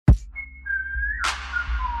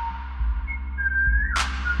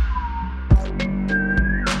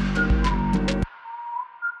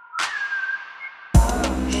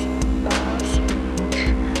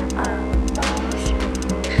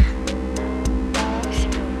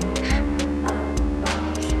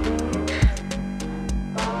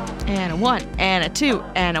and a 1 and a 2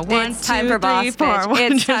 and a 1, It's time for Boss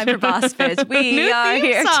Bitch. It's time for Boss Bitch. We New are theme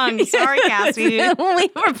here. song. Sorry, Cassie. We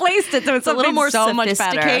replaced it, so it's a little more so much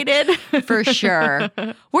sophisticated. better. For sure.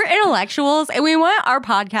 We're intellectuals, and we want our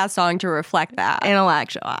podcast song to reflect that.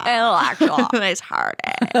 Intellectual. Nice hard.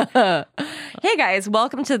 Hey, guys.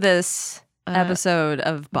 Welcome to this episode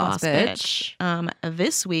of Boss Bitch.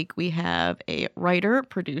 This week we have a writer,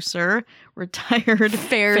 producer, retired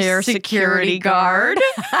Fair security guard.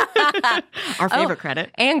 Our favorite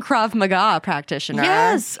credit. And Krav Maga practitioner.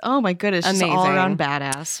 Yes. Oh my goodness. She's Amazing. all around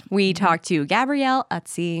badass. We talked to Gabrielle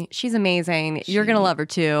Utsi. She's amazing. You're going to love her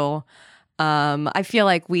too. I feel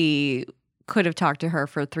like we could have talked to her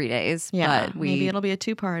for 3 days. Yeah. But maybe it'll be a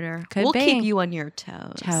two-parter. Could we'll be. keep you on your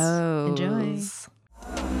toes. Enjoy.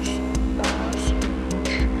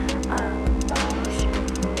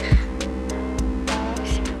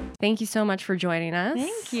 Thank you so much for joining us.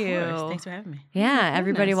 Thank you. Thanks for having me. Yeah,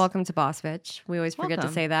 everybody, goodness. welcome to Boss Bitch. We always forget to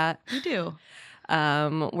Welcome. say that. You do.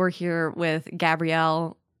 We're here with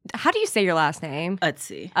Gabrielle. How do you say your last name?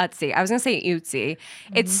 Utsi. Utsi. I was going to say Utsi.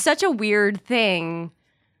 It's such a weird thing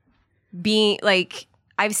being like,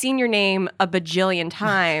 I've seen your name a bajillion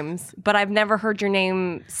times, but I've never heard your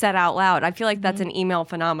name said out loud. I feel like that's an email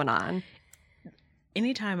phenomenon.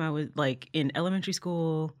 Anytime I was like in elementary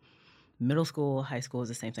school, middle school, high school is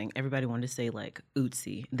the same thing. Everybody wanted to say like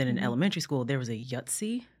Utsi. Then in elementary school, there was a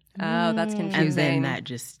Yutsi. Oh, that's And confusing. then that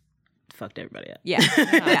just fucked everybody up. Yeah.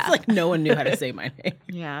 It's like no one knew how to say my name.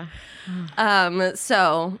 Yeah.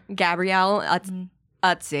 So Gabrielle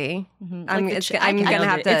Utsi. I'm Like the I'm I gonna know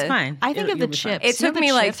have to. It's fine. I think of the you'll be fine. chips. It You know took the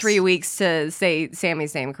me like chips? 3 weeks to say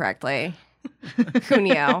Sammy's name correctly. Who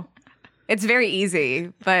knew? It's very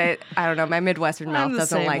easy, but I don't know. My Midwestern I'm mouth the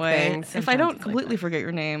doesn't same like way. things. If I don't Sometimes it's like completely forget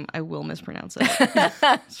your name, I will mispronounce it.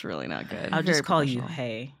 It's really not good. I'll Very just call you professional.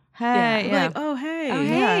 Hey. Hey, yeah. Like, oh, hey. Oh,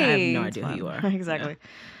 Yeah, I have hey. no idea who you are. Exactly.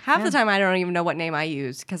 Half the time, I don't even know what name I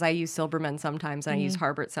use because I use Silberman sometimes and I use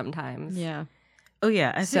Harbert sometimes. Yeah. Oh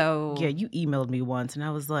yeah, So- yeah, you emailed me once, and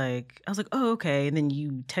I was like, oh okay, and then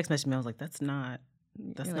you text messaged me. I was like, that's not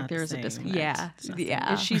You're like, not there the is a same. disconnect. Yeah, It's not the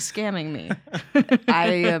yeah. Is she scamming me? I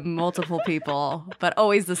am multiple people, but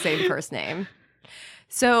always the same first name.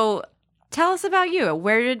 So, tell us about you.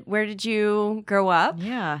 Where did you grow up?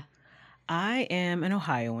 Yeah. I am an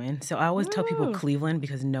Ohioan, so I always tell people Ooh. Cleveland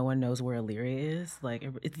because no one knows where Elyria is. Like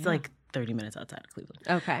it's like 30 minutes outside of Cleveland.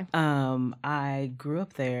 Okay. I grew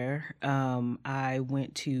up there. I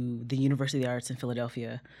went to the University of the Arts in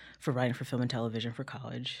Philadelphia for writing for film and television for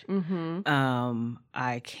college. Mm-hmm.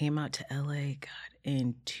 I came out to LA,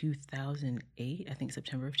 in 2008. I think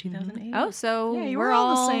September of 2008. Oh, so Yeah, you we're were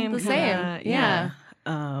all the all same The kinda- same. Yeah.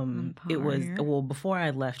 It was Empire. well before I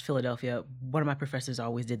left Philadelphia. One of my professors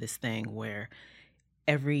always did this thing where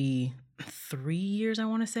every 3 years, I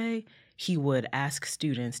want to say, he would ask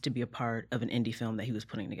students to be a part of an indie film that he was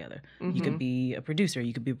putting together. You could be a producer,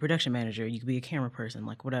 you could be a production manager, you could be a camera person,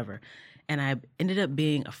 like whatever. And I ended up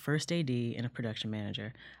being a first AD and a production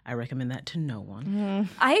manager. I recommend that to no one.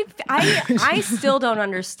 I still don't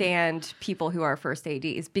understand people who are first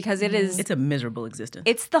ADs because It's a miserable existence.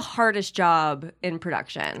 it's the hardest job in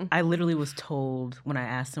production. I literally was told when I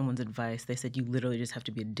asked someone's advice, they said you literally just have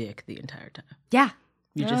to be a dick the entire time. Yeah.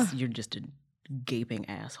 You're just a gaping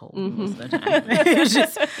asshole most of the time. It's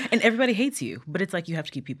just, and everybody hates you, but it's like you have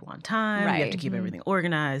to keep people on time. You have Right. to keep everything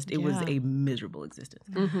organized. It was Yeah. a miserable existence.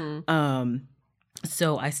 Mm-hmm.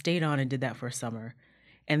 So I stayed on and did that for a summer,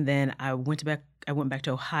 and then I went back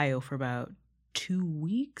to Ohio for about 2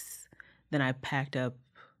 weeks. Then I packed up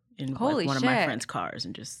in Holy one of my shit. friend's cars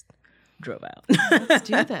and just drove out. Let's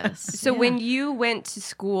do this. So when you went to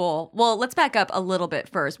school, well, let's back up a little bit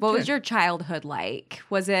first. What was your childhood like?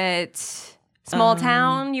 Was it small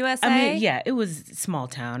town USA? I mean, yeah, it was small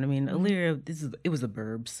town. I mean, Elyria, it was the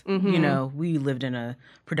burbs. You know, we lived in a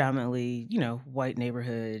predominantly, white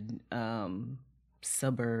neighborhood,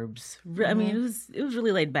 suburbs. I mean, it was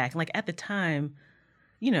really laid back. And like at the time,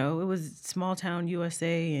 it was small town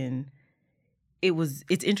USA, and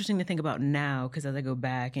it's interesting to think about now because as I go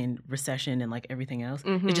back and recession and like everything else,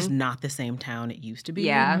 it's just not the same town it used to be.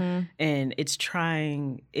 Yeah. And it's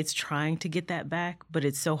trying to get that back, but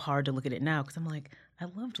it's so hard to look at it now because I'm like, I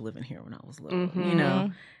loved living here when I was little,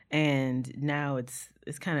 and now it's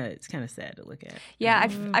kind of sad to look at. Yeah,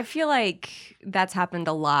 I feel like that's happened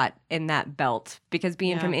a lot in that belt because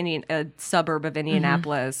being from a suburb of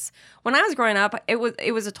Indianapolis, when I was growing up, it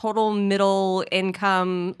was a total middle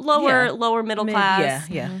income, lower middle class.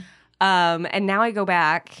 Yeah. And now I go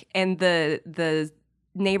back and the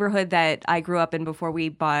neighborhood that I grew up in before we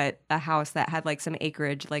bought a house that had like some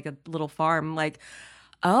acreage, like a little farm, like,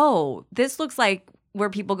 oh, this looks like where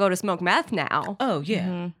people go to smoke meth now. Oh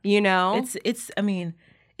yeah. You know?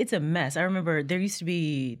 It's a mess. I remember there used to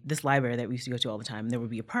be this library that we used to go to all the time, and there would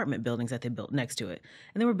be apartment buildings that they built next to it.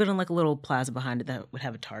 And they were building like a little plaza behind it that would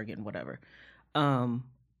have a Target and whatever.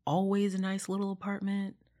 Always a nice little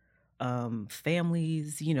apartment.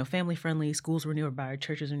 Families, family friendly. Schools were nearby,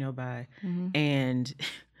 churches were nearby. And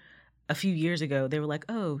a few years ago, they were like,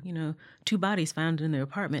 oh, 2 bodies found in their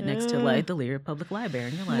apartment next to like the Lear Public Library.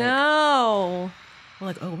 And you're like, no. We're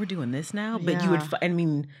like, oh, we're doing this now? But you would,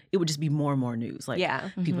 it would just be more and more news. Like,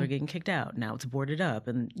 people are getting kicked out. Now it's boarded up.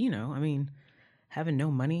 And, having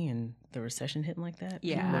no money and the recession hitting like that.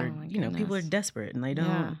 Yeah. People are desperate and they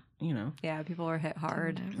don't, Yeah, people are hit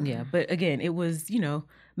hard. Yeah. But again, it was,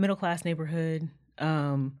 middle class neighborhood.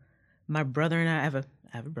 My brother and I have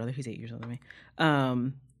a brother, he's 8 years older than me.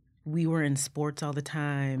 We were in sports all the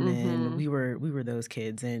time and we were those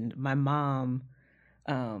kids. And my mom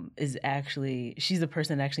she's the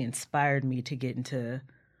person that actually inspired me to get into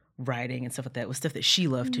writing and stuff like that. It was stuff that she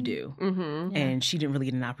loved to do. And she didn't really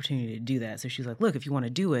get an opportunity to do that. So she was like, look, if you want to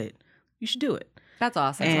do it, you should do it. That's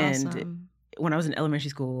awesome. And when I was in elementary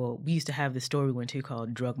school, we used to have this store we went to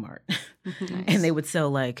called Drug Mart. And they would sell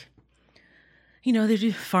like, they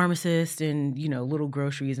do pharmacists and, little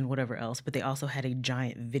groceries and whatever else. But they also had a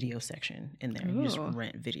giant video section in there. You just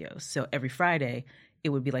rent videos. So every Friday, it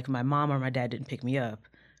would be like if my mom or my dad didn't pick me up,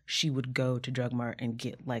 she would go to Drug Mart and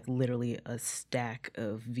get like literally a stack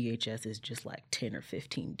of VHSs just like 10 or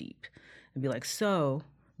 15 deep. And be like, so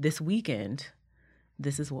this weekend,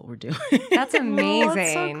 this is what we're doing. That's amazing. Oh,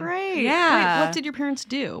 that's so great. Yeah. Wait, what did your parents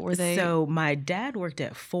do? Were they? So my dad worked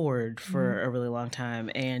at Ford for a really long time.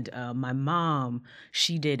 And my mom,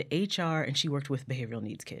 she did HR and she worked with behavioral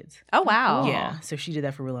needs kids. Oh, wow. Yeah. So she did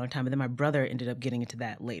that for a really long time. And then my brother ended up getting into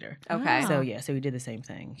that later. Okay. So he did the same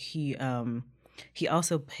thing. He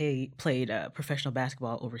also played professional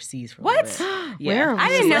basketball overseas for a little bit. Where? I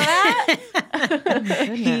didn't know that.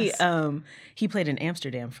 He played in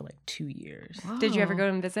Amsterdam for like 2 years. Wow. Did you ever go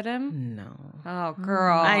and visit him? No. Oh,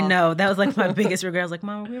 girl. I know. That was like my biggest regret. I was like,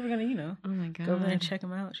 Mom, are we ever going to, Oh my God. go over there and check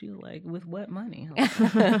him out? She was like, with what money?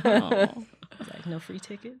 I was like, no free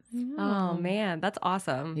tickets? Oh, man. That's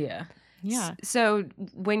awesome. Yeah. Yeah. So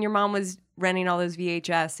when your mom was renting all those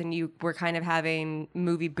VHS and you were kind of having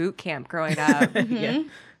movie boot camp growing up, Yeah.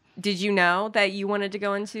 did you know that you wanted to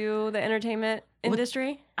go into the entertainment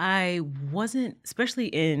industry? I wasn't, especially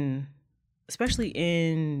in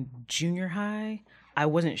junior high, I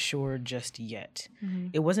wasn't sure just yet.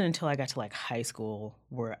 It wasn't until I got to like high school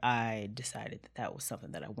where I decided that was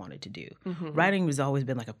something that I wanted to do. Writing has always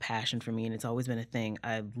been like a passion for me, and it's always been a thing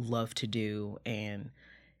I love to do, and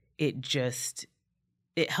it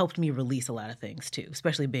helped me release a lot of things too,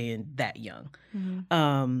 especially being that young.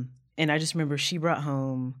 And I just remember she brought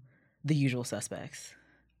home The Usual Suspects.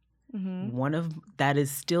 One of that is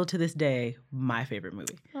still to this day my favorite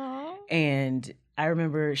movie. And I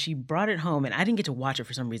remember she brought it home, and I didn't get to watch it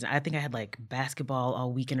for some reason. I think I had like basketball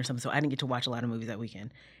all weekend or something, so I didn't get to watch a lot of movies that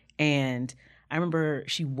weekend. And I remember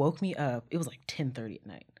she woke me up. It was like 10:30 at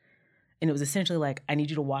night. And it was essentially like, I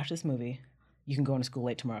need you to watch this movie. You can go into school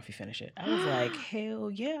late tomorrow if you finish it. I was like,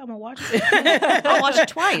 hell yeah, I'm going to watch it. I'll watch it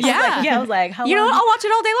twice. I was like, how You know long? what? I'll watch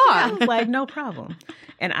it all day I long. was like, no problem.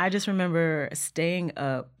 And I just remember staying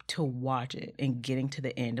up to watch it and getting to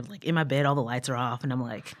the end. I'm like in my bed, all the lights are off, and I'm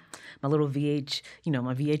like, my little my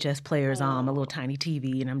VHS player's on, my little tiny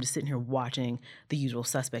TV, and I'm just sitting here watching The Usual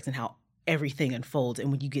Suspects and how everything unfolds.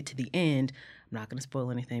 And when you get to the end, I'm not going to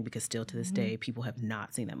spoil anything because still to this day, people have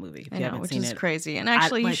not seen that movie. If I you know, haven't which seen is it, crazy. And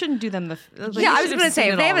actually, you like- shouldn't do them the. Yeah, I was going to say,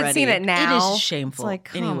 if they haven't seen it now. it is shameful. It's like,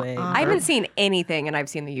 come anyway, on. I haven't seen anything, and I've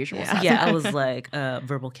seen The Usual Suspects. yeah, I was like,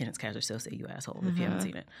 verbal Kenneth Kaiser, so say you asshole if you haven't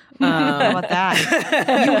seen it. How about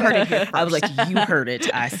that? You heard it here first. I was like, you heard it.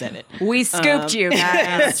 I said it. We scooped you, guys.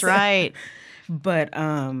 That's right. But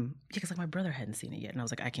because like my brother hadn't seen it yet, and I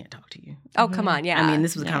was like, I can't talk to you. Oh, come on. Yeah. I mean,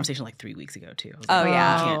 this was a conversation like 3 weeks ago too. I was Oh, like,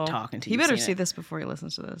 yeah. I can't talk until He you've better seen see it. this before he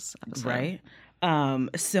listens to this episode. Right?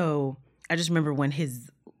 So I just remember when he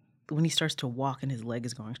starts to walk and his leg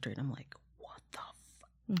is going straight, I'm like, what the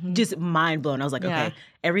fuck? Just mind blown. I was like, Yeah. okay,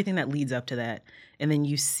 everything that leads up to that, and then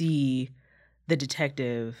you see the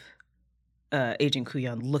detective. Agent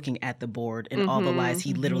Kuyan looking at the board and all the lies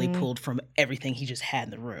he literally pulled from everything he just had in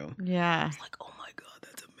the room. Yeah. I was like, oh my God,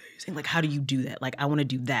 that's amazing. Like, how do you do that? Like, I want to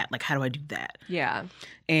do that. Like, how do I do that? Yeah.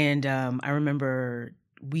 And I remember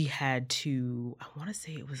we had to, I want to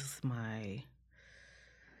say it was my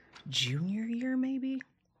junior year maybe,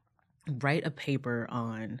 write a paper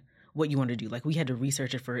on what you want to do. Like, we had to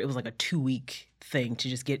research it it was like a 2-week thing to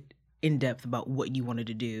just get in depth about what you wanted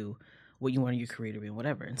to do what you wanted your career to be and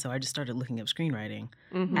whatever. And so I just started looking up screenwriting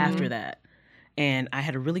Mm-hmm. after that. And I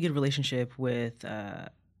had a really good relationship with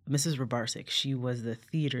Mrs. Rabarsic. She was the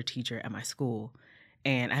theater teacher at my school.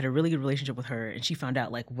 And I had a really good relationship with her, and she found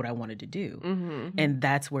out like what I wanted to do. Mm-hmm. And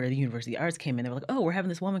that's where the University of Arts came in. They were like, "Oh, we're having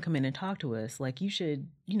this woman come in and talk to us. Like, you should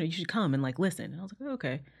come and like listen." And I was like, "Oh,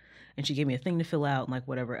 okay." And she gave me a thing to fill out and like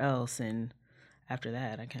whatever else. And after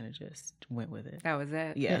that, I kind of just went with it. That was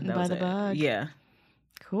it. Yeah, Bitten that by was the it. bug. Yeah,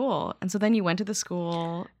 Cool. And so then you went to the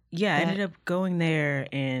school. yeah. I That- ended up going there,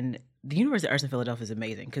 and the University of Arts in Philadelphia is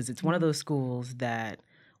amazing because it's one of those schools that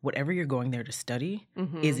whatever you're going there to study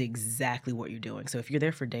Mm-hmm. is exactly what you're doing. So if you're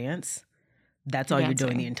there for dance, that's all you're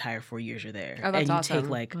doing Dancing. the entire 4 years you're there. Oh, that's and you awesome. take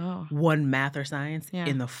like Oh. one math or science Yeah.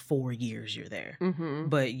 in the 4 years you're there. Mm-hmm.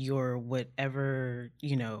 But your whatever,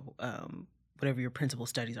 whatever your principal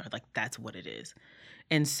studies are, like that's what it is.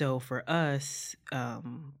 And so for us,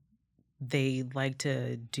 they like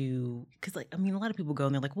to do, because like, I mean, a lot of people go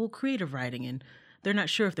and they're like, well, creative writing, and they're not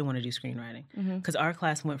sure if they want to do screenwriting. Mhm. Because our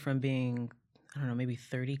class went from being, I don't know, maybe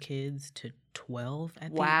 30 kids to 12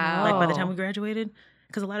 at the Wow. like by the time we graduated.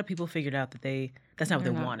 Because a lot of people figured out that that's not what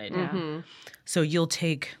They're they not- wanted. yeah. Mm-hmm. So you'll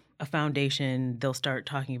take a foundation, they'll start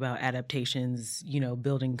talking about adaptations,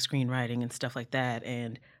 building screenwriting and stuff like that.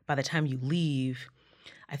 And by the time you leave,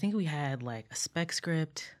 I think we had like a spec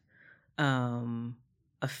script,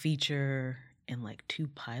 a feature, and like 2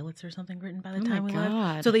 pilots or something written by the Oh time my we left.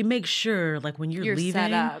 God. So they make sure like when you're leaving,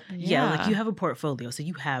 set up. yeah, like you have a portfolio, so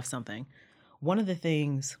you have something. One of the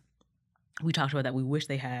things we talked about that we wish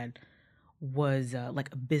they had was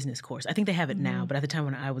like a business course. I think they have it now, Mhm. but at the time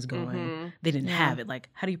when I was going, Mm-hmm. they didn't Yeah. have it. Like,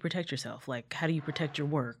 how do you protect yourself? Like, how do you protect your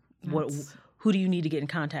work? That's- Who do you need to get in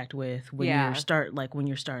contact with when Yeah. when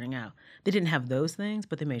you're starting out? They didn't have those things,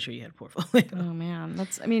 but they made sure you had a portfolio. Oh man,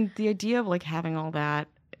 the idea of like having all that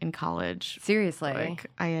in college. Seriously. Like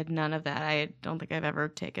I had none of that. I don't think I've ever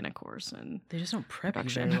taken a course in. They just don't prep you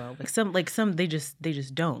Production. very well. Some they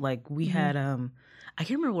just don't. Like we Mhm. had I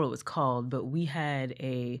can't remember what it was called, but we had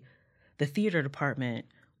the theater department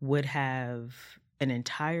would have an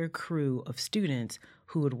entire crew of students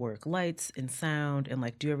who would work lights and sound and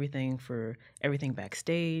like do everything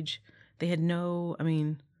backstage. They had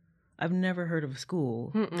I've never heard of a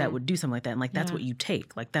school Mm-mm. that would do something like that. And like that's Yeah. what you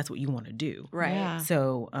take. Like that's what you want to do. Right. Yeah.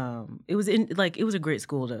 So it was a great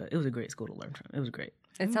school to learn from. It was great.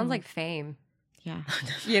 It sounds Ooh. like Fame. Yeah.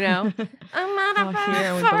 You know? I'm not Oh, a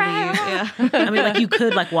here we forever. believe. Yeah. I mean, like you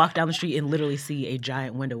could like walk down the street and literally see a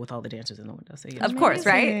giant window with all the dancers in the window. So yeah. Of course,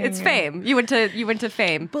 right? It's Amazing. Fame. You went to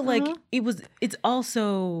Fame. But like Uh-huh. it's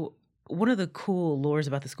also one of the cool lures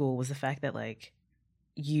about the school was the fact that like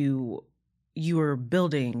your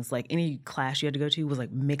buildings, like any class you had to go to was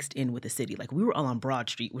like mixed in with the city. Like we were all on Broad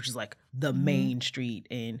Street, which is like the Mhm. main street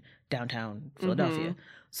in downtown Philadelphia.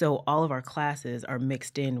 So all of our classes are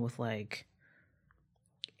mixed in with like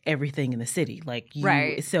everything in the city. Like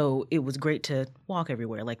Right. So it was great to walk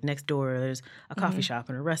everywhere. Like next door there's a coffee Mhm. shop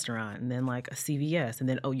and a restaurant, and then like a CVS, and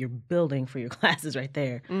then your building for your classes right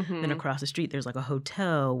there. Mhm. Then across the street there's like a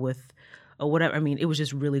hotel with a whatever. I mean, it was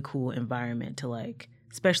just really cool environment to like,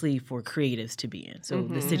 especially for creatives to be in. So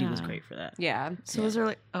the Mhm. city was Yeah. great for that. Yeah. So was there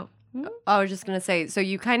like I was just going to say, so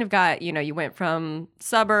you kind of got, you went from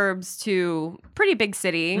suburbs to pretty big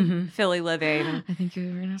city, Mhm. Philly living. I think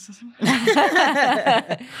you were gonna say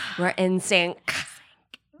something. We're in sync.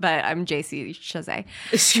 But I'm JC Chazé.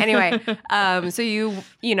 Anyway, so you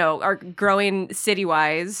are growing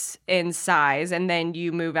city-wise in size, and then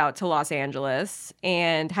you move out to Los Angeles.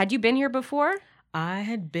 And had you been here before? I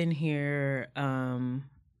had been here,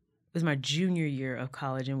 it was my junior year of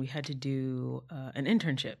college, and we had to do an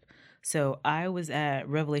internship. So I was at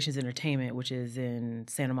Revelations Entertainment, which is in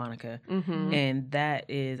Santa Monica. Mm-hmm. And that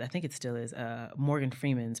is, I think it still is, Morgan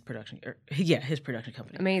Freeman's production, his production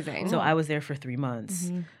company. Amazing. So I was there for 3 months.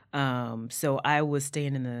 Mhm. So I was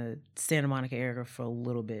staying in the Santa Monica area for a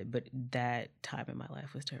little bit, but that time in my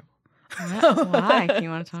life was terrible. Why? Can you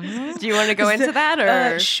want to talk about it? Do you want to go into that,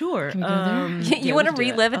 or Sure. Can we go there? You yeah, wanna we can do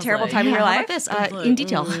that. relive a I was terrible like- time in your how life? about this? I was like, In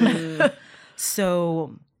detail.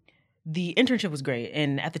 So the internship was great.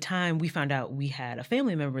 And at the time, we found out we had a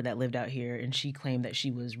family member that lived out here, and she claimed that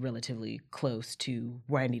she was relatively close to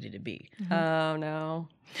where I needed to be. Oh no.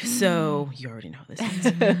 So you already know how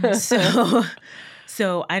this is.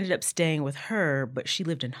 So I ended up staying with her, but she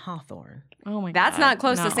lived in Hawthorne. Oh my god. That's not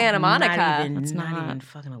close to No. Santa Monica. Not even, It's not not. even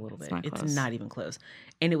fucking a little bit. It's not It's close. not even close.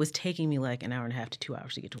 And it was taking me like an hour and a half to 2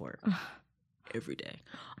 hours to get to work every day.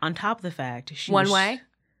 On top of the fact, she One was, way?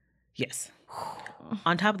 Yes.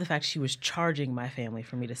 On top of the fact, she was charging my family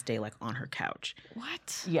for me to stay like on her couch.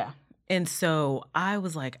 What? Yeah. And so I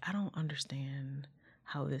was like, I don't understand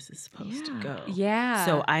how this is supposed to go. Yeah.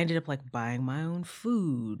 So I ended up like buying my own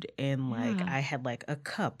food, and like Yeah. I had like a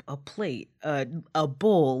cup, a plate, a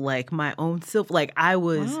bowl, like my own silver. Like I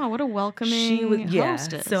was. Wow, what a welcoming She was, yeah.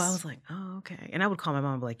 hostess. So I was like, oh, okay. And I would call my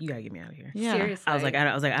mom and be like, you gotta get me out of here. yeah. Seriously. I was like,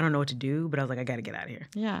 I don't know what to do, but I was like, I gotta get out of here.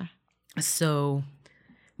 Yeah. So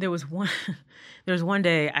there was one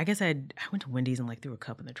day, I guess I went to Wendy's and like threw a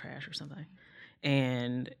cup in the trash or something.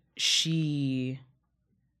 And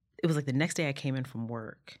it was like the next day I came in from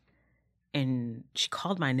work, and she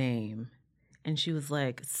called my name, and she was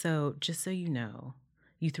like, so just so you know,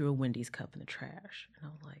 you threw a Wendy's cup in the trash. And I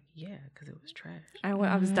was like, yeah, because it was trash. I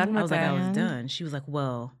was done with I was like, that. I was done. She was like,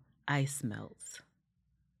 well, ice melts.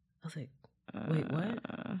 I was like, wait, what?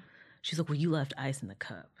 She's like, well, you left ice in the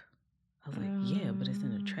cup. I was like, yeah, but it's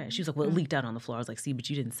in the trash. She was like, well, it leaked out on the floor. I was like, see, but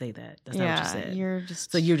you didn't say that. That's not what you said. You're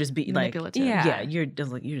just So you're just being like, manipulative. Yeah. you're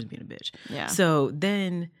just being a bitch. Yeah. So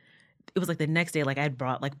then it was like the next day, like I'd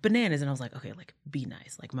brought like bananas, and I was like, okay, like be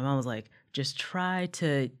nice. Like my mom was like, just try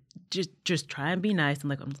and be nice. I'm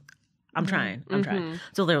like, I'm trying.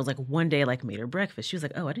 So there was like one day, like made her breakfast. She was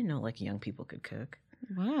like, oh, I didn't know like young people could cook.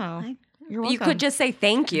 Wow. Like, You're welcome. You could just say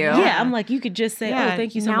thank you. Yeah, I'm like, you could just say, oh,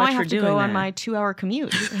 thank you so now much I have for doing to go that. on my 2-hour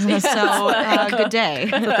commute. So good day.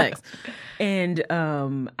 So thanks. And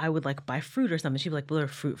I would like buy fruit or something. She'd be like, well, there are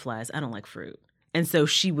fruit flies. I don't like fruit. And so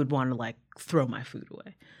she would want to like throw my food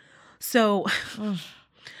away. So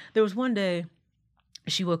there was one day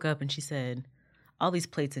she woke up and she said, all these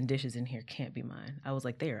plates and dishes in here can't be mine. I was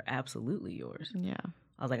like, they are absolutely yours. Yeah.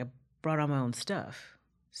 I was like, I brought all my own stuff.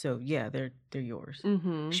 So yeah, they're yours.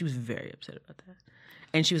 Mm-hmm. She was very upset about that.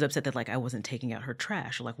 And she was upset that like I wasn't taking out her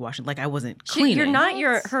trash or like washing, like I wasn't cleaning. You're not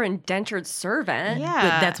her indentured servant.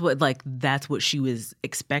 Yeah. But that's what she was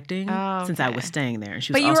expecting since I was staying there. And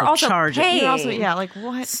she was But you were also charging. paying. You're also, like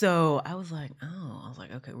what? So I was like,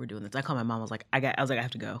 okay, we're doing this. I called my mom. I was like, I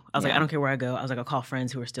have to go. I was like, I don't care where I go. I was like, I'll call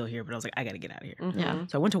friends who are still here, but I was like, I got to get out of here. Mm-hmm. Yeah.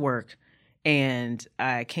 So I went to work, and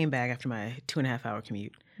I came back after my 2.5-hour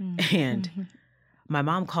commute, and my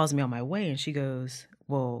mom calls me on my way, and she goes,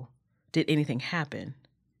 well, did anything happen?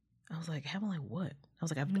 I was like, happen like what? I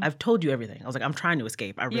was like, I've told you everything. I was like, I'm trying to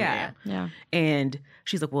escape. I really am. Yeah. And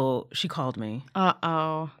she's like, well, she called me.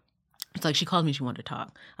 Uh-oh. It's like, she called me. She wanted to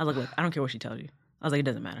talk. I was like, look, I don't care what she tells you. I was like, it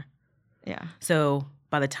doesn't matter. Yeah. So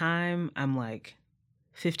by the time I'm like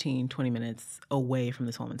 15, 20 minutes away from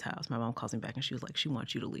this woman's house, my mom calls me back and she was like, she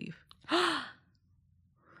wants you to leave.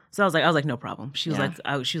 So I was like, no problem. She was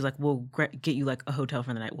like, we'll get you like a hotel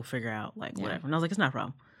for the night. We'll figure out like whatever. And I was like, it's not a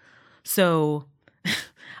problem. So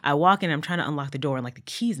I walk in, I'm trying to unlock the door, and like the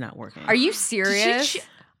key's not working. Are you serious?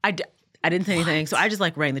 I didn't say anything. So I just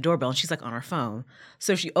like rang the doorbell, and she's like on her phone.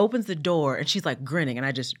 So she opens the door and she's like grinning, and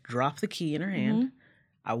I just drop the key in her hand.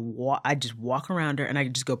 I just walk around her, and I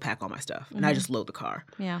just go pack all my stuff, and I just load the car.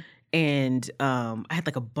 Yeah. And I had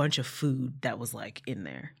like a bunch of food that was like in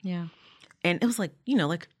there. Yeah. And it was like,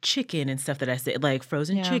 like chicken and stuff that I said, like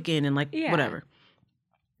frozen chicken and like whatever.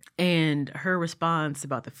 And her response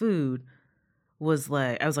about the food was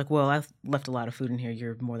like, I was like, well, I've left a lot of food in here.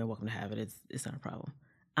 You're more than welcome to have it. It's not a problem.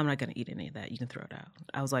 I'm not going to eat any of that. You can throw it out.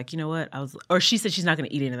 I was like, you know what? Or she said she's not going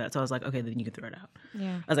to eat any of that. So I was like, okay, then you can throw it out.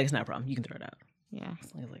 Yeah. I was like, it's not a problem. You can throw it out. Yeah.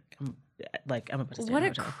 I was like, I'm about to stay What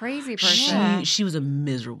in a the hotel. crazy person. She was a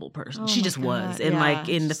miserable person. Oh she my just God. was. And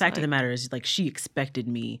Yeah. the fact of the matter is like she expected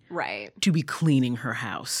me Right. to be cleaning her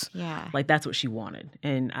house. Yeah. Like that's what she wanted.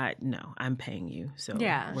 And I'm paying you. So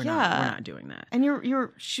Yeah. we're Yeah. not doing that. And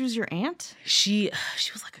she was your aunt? She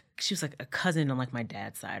was like a cousin on like my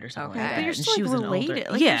dad's side or something Okay. like that. But you're And still she like was an older-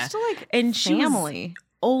 related. Like yeah. you're still like And she was family.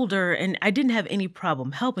 older, and I didn't have any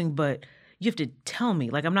problem helping, but you have to tell me.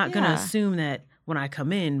 Like I'm not gonna Yeah. assume that when I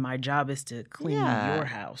come in, my job is to clean Yeah. your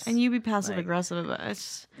house. And you be passive Like- aggressive about it.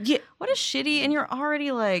 It's yeah. what a shitty, and you're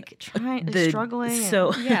already like struggling.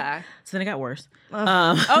 So Yeah. so then it got worse.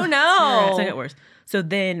 Ugh. Oh no. So it got worse. So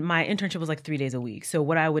then my internship was like 3 days a week. So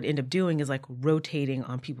what I would end up doing is like rotating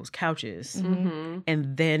on people's couches. Mm-hmm.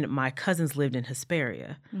 And then my cousins lived in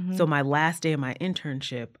Hesperia. So my last day of my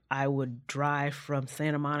internship, I would drive from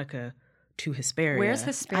Santa Monica to Hesperia. Where's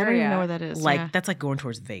Hesperia? I don't even know where that is. Like yeah. that's like going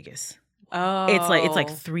towards Vegas. Oh. It's like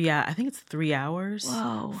 3 hours. I think it's 3 hours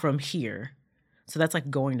Whoa. from here. So that's like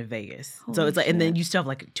going to Vegas. So Holy it's like, and then shit. you still have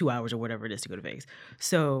like 2 hours or whatever it is to go to Vegas.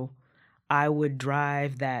 So I would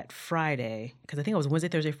drive that Friday, because I think it was Wednesday,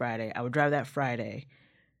 Thursday, Friday. I would drive that Friday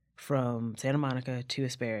from Santa Monica to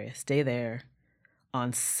Hesperia, stay there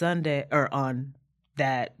on Sunday or on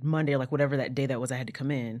that Monday, or like whatever that day that was I had to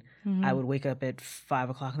come in. Mhm. I would wake up at 5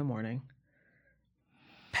 o'clock in the morning,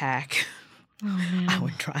 pack, Oh, man. I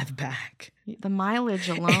would drive back. The mileage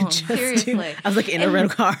and alone. just Seriously. I was like in a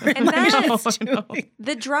rental car. and like, that's- just doing-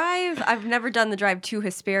 The drive, I've never done the drive to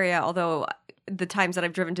Hesperia, although the times that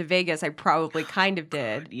I've driven to Vegas, I probably kind of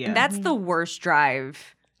did. yeah. And that's the worst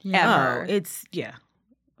drive Yeah. ever. it's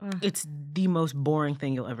Ugh. it's the most boring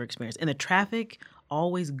thing you'll ever experience. And the traffic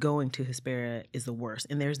always going to Hesperia is the worst.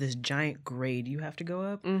 And there's this giant grade you have to go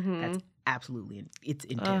up. Mhm. That's absolutely it's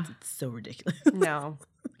intense. Ugh. It's so ridiculous. No.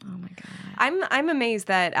 Oh my god. I'm amazed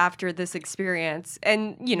that after this experience,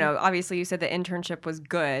 and obviously you said the internship was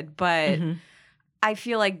good, but Mhm. I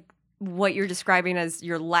feel like what you're describing as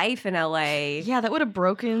your life in LA, Yeah, that would have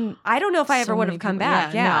broken. I don't know if I ever so would many have come people.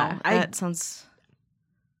 back. Yeah. No, that sounds.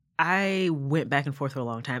 I went back and forth for a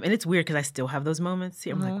long time, and it's weird because I still have those moments.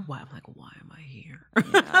 I'm Uh-huh. like, why? I'm like, why am I here?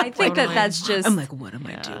 I think Totally. that's just I'm like, what am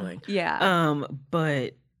I Yeah. doing? yeah.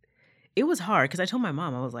 But it was hard because I told my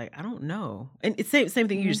mom, I was like, I don't know, and it's same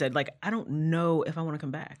thing you just said. Like, I don't know if I want to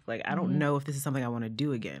come back. Like, I don't Mhm. know if this is something I want to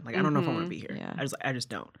do again. Like, I don't know if I want to be here. Yeah. I just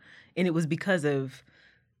don't. And it was because of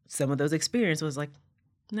some of those experiences. Was like,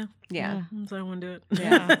 no, Yeah. so I don't want to do it.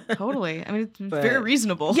 Yeah, totally. I mean, it's But- very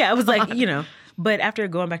reasonable. Yeah, it was like, but after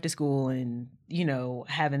going back to school and,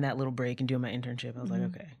 having that little break and doing my internship, I was like,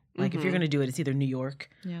 Mhm. okay. Like, if you're going to do it, it's either New York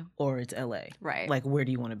Yeah. or it's LA. Right. Like, where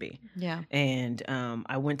do you want to be? Yeah. And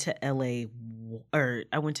I went to LA, or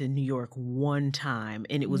I went to New York one time,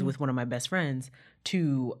 and it was Mhm. with one of my best friends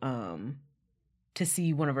to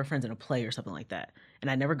see one of her friends in a play or something like that. And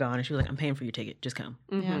I'd never gone, and she was like, I'm paying for your ticket. Just come.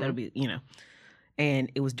 Mhm. That'll be,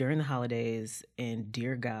 And it was during the holidays, and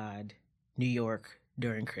dear God, New York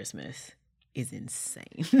during Christmas is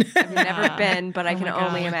insane. I've never Yeah. been, but I Oh can my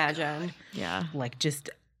only God. imagine. Yeah. Like, just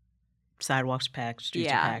sidewalks packed, streets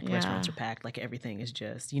Yeah. are packed, Yeah. restaurants are packed. Like, everything is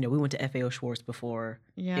just, we went to FAO Schwartz before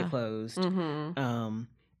Yeah. it closed. Mm-hmm.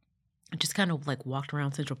 Just kind of like walked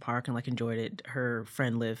around Central Park and like enjoyed it. Her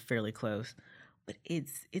friend lived fairly close, but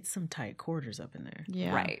it's some tight quarters up in there.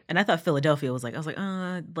 Yeah. Right. And I thought Philadelphia was like,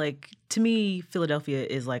 like to me, Philadelphia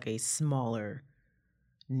is like a smaller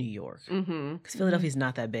New York Mm-hmm. because Philadelphia is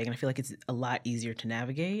not that big, and I feel like it's a lot easier to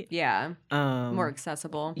navigate. Yeah. Um, More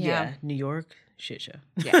accessible. yeah. New York, shit show.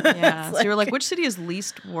 Yeah. Yeah. It's So you were like, which city is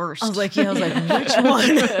least worst? I was like, which one?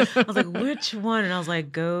 I was like, which one? And I was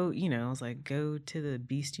like, go to the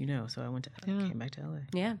beast, So I came back to LA.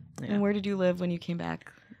 Yeah. Yeah. And where did you live when you came back?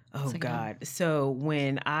 Oh second time? God. So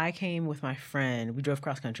when I came with my friend, we drove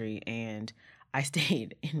cross country, and I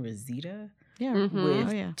stayed in Rosita Yeah. Mhm. with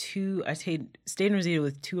Oh, yeah. I stayed in Rosita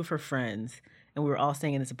with two of her friends, and we were all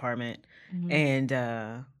staying in this apartment, Mhm. and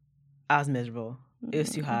I was miserable. It was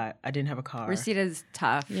too hot. I didn't have a car. Resita's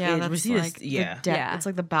tough. Yeah, that's Rosita's- like yeah. Yeah. It's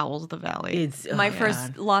like the bowels of the valley. It's My oh,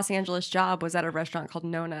 first God. Los Angeles job was at a restaurant called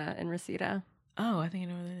Nona in Resita. Oh, I think I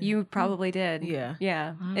know what that is. You probably did. Yeah.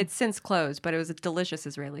 Yeah. Wow. It's since closed, but it was a delicious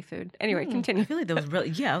Israeli food. Anyway, I continue. feel like that was really.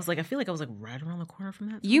 Yeah, I feel like I was like right around the corner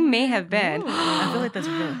from that. You may have been. I feel like that's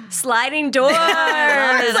really. Sliding doors.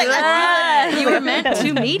 It's like, Ah. You were meant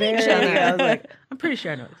to meet each Very- other. I was like, I'm pretty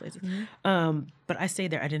sure I know the places. Mhm. But I stayed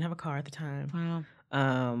there. I didn't have a car at the time.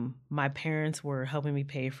 Wow. My parents were helping me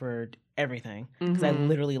pay for everything because I Mhm.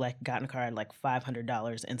 literally like got in a car at like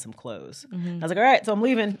 $500 and some clothes. Mhm. I was like, all right, so I'm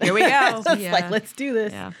leaving. Here we go. Just Yeah. like, let's do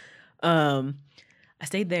this. Yeah. I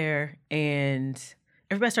stayed there, and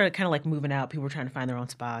everybody started kind of like moving out. People were trying to find their own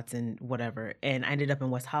spots and whatever. And I ended up in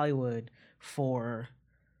West Hollywood for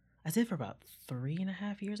about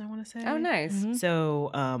 3.5 years, I want to say. Oh, nice. Mhm. So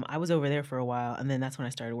I was over there for a while, and then that's when I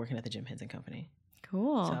started working at the Jim Henson Company.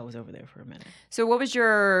 Cool. So I was over there for a minute. So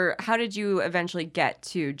how did you eventually get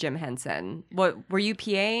to Jim Henson? What were you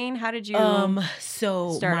PAing? How did you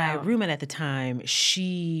So start my out? roommate at the time,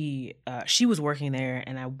 she was working there,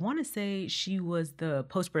 and I want to say she was the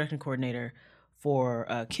post-production coordinator for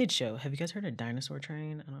a kids show. Have you guys heard of Dinosaur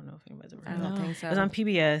Train? I don't know if anybody's ever I heard of don't that. think so. It was on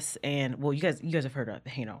PBS, and well, you guys have heard of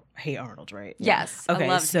Hey Arnold, right? Yes. Okay, I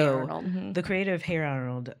loved so- Hey Arnold. Mhm. The creator of Hey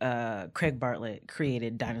Arnold, Craig Bartlett,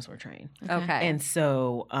 created Dinosaur Train. Okay. And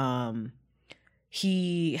so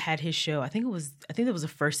he had his show. I think it was the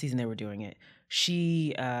first season they were doing it.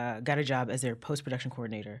 She got a job as their post-production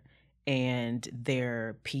coordinator, and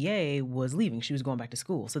their PA was leaving. She was going back to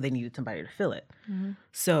school, so they needed somebody to fill it. Mhm.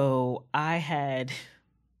 So I had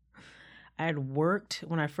worked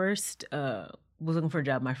when I first was looking for a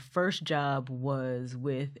job. My first job was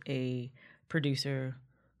with a producer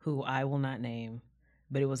who I will not name,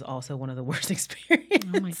 but it was also one of the worst experiences.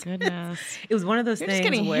 Oh my goodness. It was one of those You're things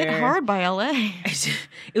just getting where hit hard by LA. it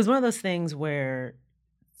was one of those things where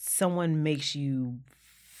someone makes you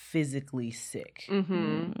physically sick.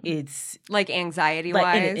 Mm-hmm. It's like anxiety like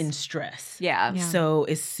wise, in stress. Yeah. So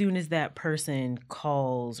as soon as that person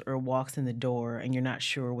calls or walks in the door and you're not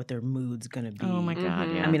sure what their mood's gonna be. Oh my God,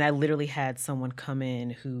 Mhm. yeah. I mean, I literally had someone come in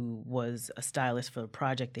who was a stylist for a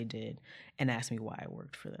project they did and asked me why I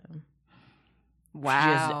worked for them.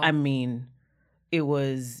 Wow. It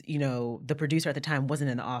was, the producer at the time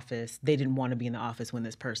wasn't in the office. They didn't want to be in the office when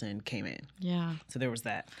this person came in. Yeah. So there was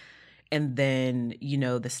that. And then,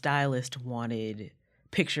 the stylist wanted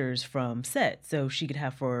pictures from set so she could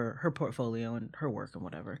have for her portfolio and her work and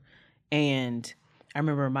whatever. And I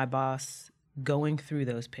remember my boss going through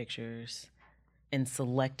those pictures and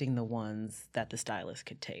selecting the ones that the stylist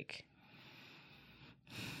could take.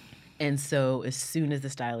 And so as soon as the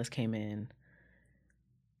stylist came in,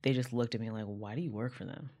 they just looked at me like, why do you work for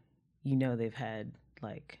them? They've had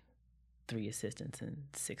like 3 assistants in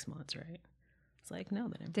 6 months, right? It's like, no,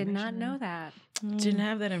 that information. Did not know that. Didn't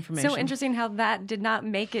have that information. So interesting how that did not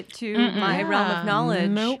make it to my realm of knowledge.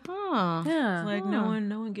 Nope. Oh. Yeah. It's like no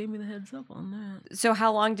one gave me the heads up on that. So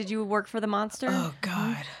how long did you work for the monster? Oh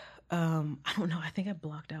God. I don't know. I think I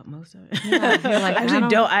blocked out most of it. Yeah, you're like,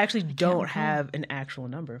 I actually don't have an actual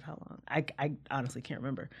number of how long. I honestly can't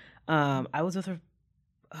remember. I was with her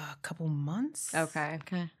a couple months. Okay.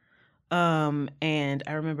 And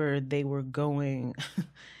I remember they were going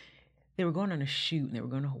on a shoot and they were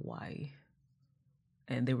going to Hawaii.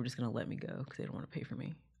 And they were just going to let me go because they didn't want to pay for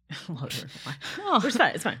me while they were in Hawaii. Oh. Which is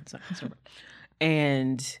fine. It's fine. It's no problem.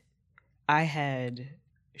 And I had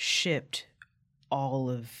shipped all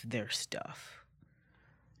of their stuff.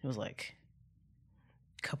 It was like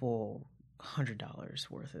a couple $100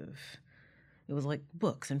 worth of, it was like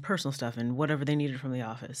books and personal stuff and whatever they needed from the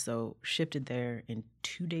office. So shipped it there, and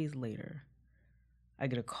 2 days later, I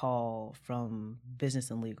get a call from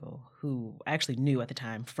Business and Legal, who I actually knew at the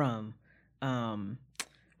time from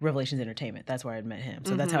Revelations Entertainment. That's where I had met him.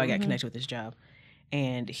 So that's how I got connected with this job.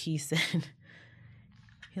 And he said,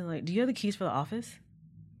 he's like, do you have the keys for the office?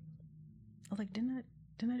 I was like, didn't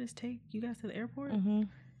I just take you guys to the airport? Mm-hmm.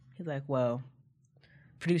 He's like, well,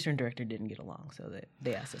 producer and director didn't get along, so that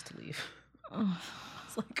they asked us to leave. Oh. I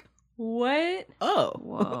was like, What? oh.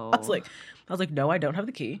 Whoa. I was like, no, I don't have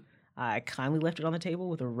the key. I kindly left it on the table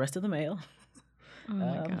with the rest of the mail. Oh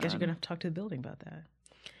my God. Guess you're gonna have to talk to the building about that.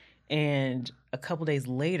 And a couple days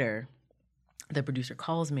later, the producer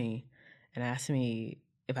calls me and asks me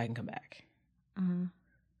if I can come back. Uh-huh.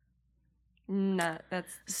 No,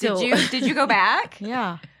 that's. So- Did you go back?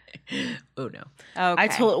 Yeah. Oh no. Okay. I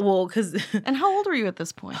told because And how old were you at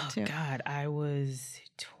this point, oh too? God, I was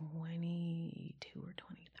 22 or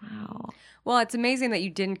 23. Wow. Well, it's amazing that you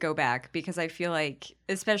didn't go back because I feel like,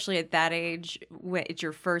 especially at that age, when it's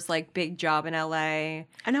your first like big job in LA.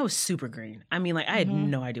 And I was super green. I mean, like I had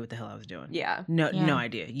no idea what the hell I was doing. Yeah. No Yeah.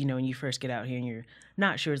 idea. When you first get out here and you're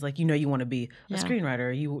not sure, it's like you want to be a Yeah.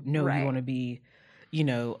 screenwriter, you know Right. you want to be,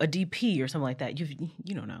 a DP or something like that.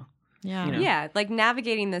 You don't know. Yeah. You know? Yeah, like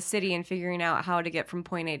navigating the city and figuring out how to get from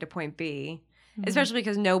point A to point B, especially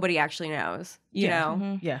because nobody actually knows. You Yeah. know,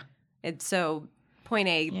 Mhm. Yeah. it's so point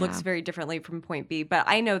A Yeah. looks very differently from point B. But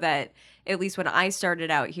I know that at least when I started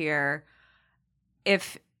out here,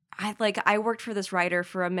 if I worked for this writer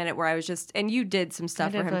for a minute where I was just, and you did some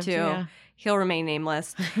stuff I for did him that too. yeah. He'll remain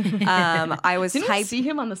nameless. I was Didn't we typed. see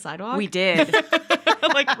him on the sidewalk? We did.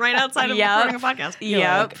 Like right outside of Yep. recording a podcast. You're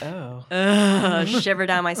Yep. like, oh. Ugh, shiver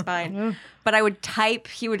down my spine. But I would type,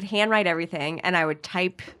 he would handwrite everything, and I would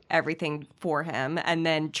type everything for him and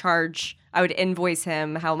then I would invoice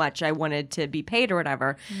him how much I wanted to be paid or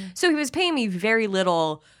whatever. So he was paying me very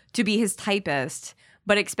little to be his typist,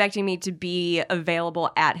 but expecting me to be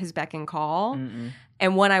available at his beck and call.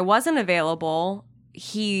 And when I wasn't available,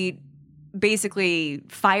 he basically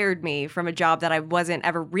fired me from a job that I wasn't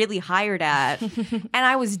ever really hired at. And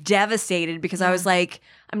I was devastated because I was like,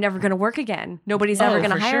 I'm never going to work again. Nobody's ever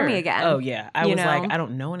going to for hire me sure. again. Oh yeah. I You was like, know? I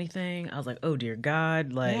don't know anything. I was like, oh dear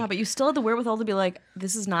God. Like Yeah, but you still had the wherewithal to be like,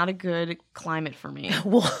 this is not a good climate for me.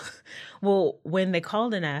 well, when they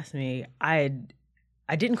called and asked me, I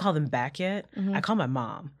didn't call them back yet. Mhm. I called my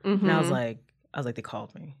mom. Mhm. And I was like, they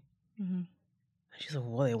called me. Mhm. She's like,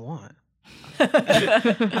 well, what do they want? I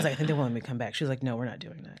was like, I think they wanted me to come back. She was like, no, we're not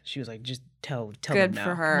doing that. She was like, just tell Good them no.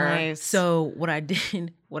 for her. Nice. So what I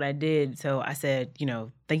did, so I said,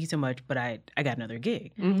 thank you so much, but I got another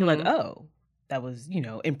gig. They're like, Mhm. oh, that was,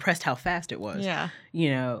 impressed how fast it was. yeah.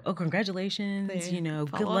 Oh, congratulations, They good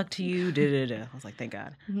follow luck up. to you. Da, da, da. I was like, thank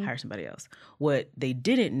God, Mhm. hire somebody else. What they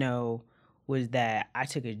didn't know was that I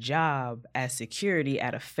took a job as security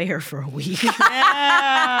at a fair for a week. Yeah.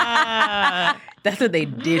 That's what they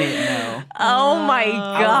didn't know. Oh my I was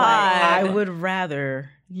like, God. I would rather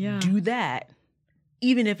Yeah. do that,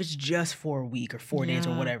 even if it's just for a week or 4 days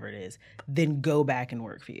or Yeah. whatever it is, then go back and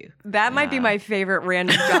work for you. That might be Yeah. my favorite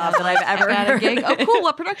random job that I've ever Got a heard. gig. Oh, cool.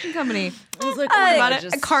 What production company? I was like,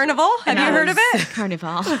 Carnival? Have And you I heard of was- it? Carnival.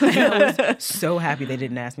 I was so happy they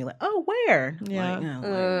didn't ask me, like, oh, where? Yeah. Like,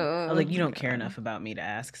 I was like, you don't care enough about me to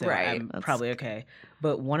ask, so Right. I'm That's- probably okay.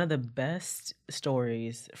 But one of the best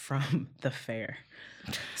stories from the fair.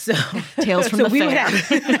 So Tales from so the we would fair.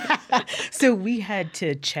 have- so we had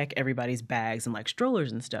to check everybody's bags and like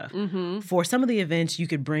strollers and stuff. Mm-hmm. For some of the events, you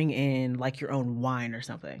could bring in like your own wine or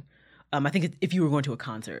something. I think if you were going to a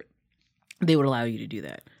concert, they would allow you to do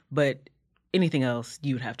that. But anything else,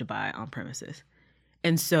 you would have to buy on premises.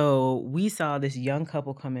 And so we saw this young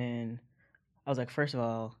couple come in. I was like, first of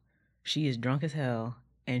all, she is drunk as hell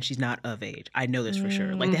and she's not of age. I know this for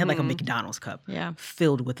sure. Like they had like a Mhm. McDonald's cup Yeah.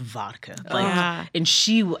 filled with vodka. Like, Yeah. and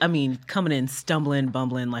she, I mean, coming in, stumbling,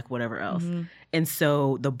 bumbling, like whatever else. Mhm. And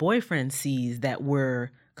so the boyfriend sees that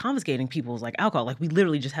we're confiscating people's like alcohol. Like we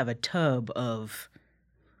literally just have a tub of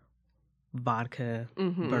vodka,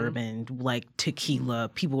 Mhm. bourbon, like tequila.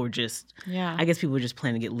 People were just, Yeah. I guess people were just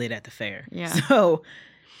planning to get lit at the fair. Yeah.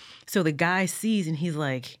 So the guy sees and he's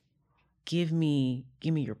like, give me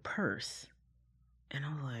your purse. And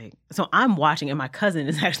I'm like, so I'm watching and my cousin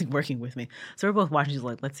is actually working with me. So we're both watching. She's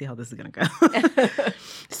like, let's see how this is going to go.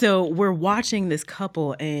 So we're watching this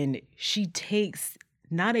couple and she takes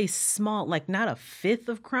not a small, like not a fifth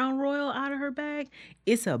of Crown Royal out of her bag.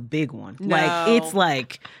 It's a big one. No. Like it's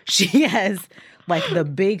like she has like the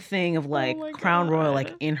big thing of like my Crown Royal like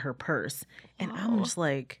God. in her purse. And I'm Wow. just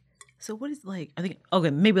like, so what is like, I think, okay,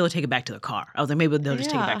 maybe they'll take it back to the car. I was like, maybe they'll just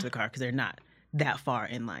take it Yeah. back to the car because they're not that far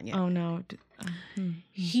in line yet. Oh no.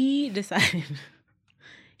 He decided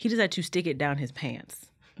to stick it down his pants.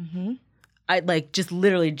 Mm-hmm. I like just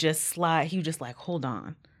literally just slide. He was just like, hold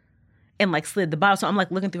on. And like slid the bottle. So I'm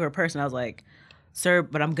like looking through her purse and I was like, sir,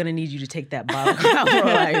 but I'm gonna need you to take that bottle out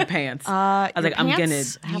of your pants. I was like, I'm gonna,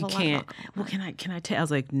 have you a lot of can't. alcohol. Well, can I take? I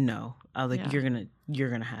was like, no. I was like, Yeah. you're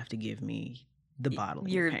gonna have to give me the bottle. in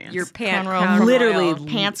your pants. Your pants. Crown Royal. Crown Literally, Royal.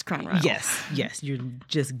 Pants Crown Royal. Yes, you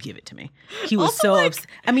just give it to me. He was Also, so like, upset.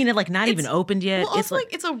 I mean, it like not even opened yet. Well, it's also,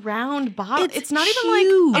 like, it's a round bottle. it's It's not even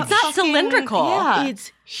huge. like It's not fucking- cylindrical. Yeah.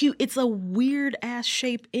 it's huge. It's a weird ass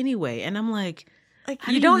shape anyway. And I'm like, like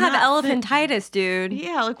how You do don't have not elephantitis, dude.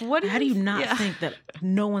 yeah. Like what? how do you not yeah. think that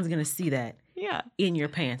no one's gonna see that Yeah. in your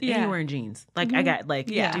pants? Yeah. And you're wearing jeans. Like I got like,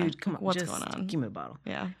 Yeah. dude, come on, What's just going on? give me the bottle.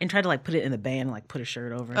 Yeah. And tried to like put it in the band, like put a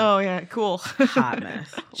shirt over it. Oh yeah. Cool. Hot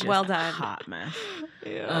mess. Just Well done. Hot mess.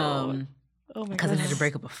 Yeah. Oh my cousin had to goodness.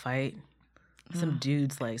 break up a fight. Some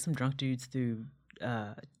dudes, like some drunk dudes, threw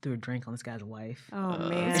a drink on this guy's wife. Oh And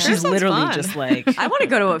man. And Sure she's sounds literally fun. just like, I want to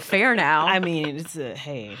go to a fair now. I mean, it's a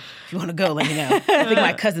hey, if you want to go, let me know. I think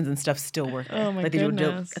my cousins and stuff still work there. Oh, my like they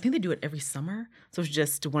goodness. I think they do it every summer, so it's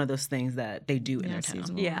just one of those things that they do in Yeah, their town.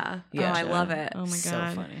 seasonal. yeah. Yeah. Oh, I love it. Oh my So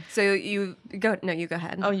god. funny. So you go. No, you go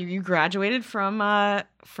ahead. Oh, you graduated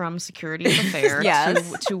from security at the fair.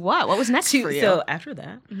 Yes. To what? What was next for you? So after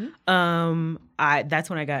that, Mhm. that's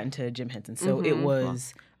when I got into Jim Henson. So it Mhm.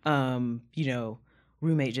 was,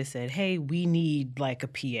 roommate just said, "Hey, we need like a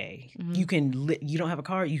PA. You can you don't have a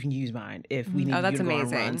car, you can use mine if we need Oh, you that's to go on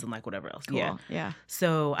amazing. runs and like whatever else." Cool. Yeah. Yeah.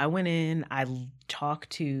 So I went in. I talked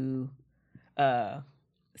to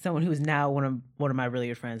someone who is now one of my really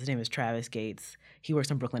good friends. His name is Travis Gates. He works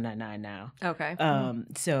on Brooklyn Nine-Nine now. Okay.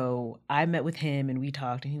 So I met with him and we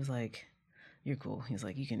talked, and he was like, "You're cool." He's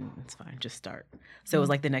like, "It's fine, just start." So it was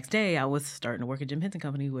like the next day I was starting to work at Jim Henson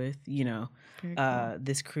Company with Very cool.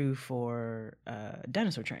 this crew for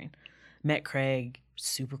Dinosaur Train. Met Craig,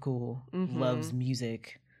 super cool, Mhm. loves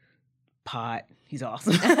music, pot. He's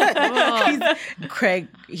awesome. Whoa. Craig,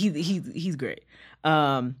 he's great.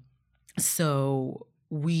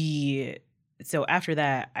 So after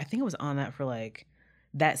that, I think I was on that for like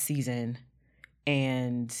that season,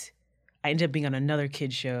 and I ended up being on another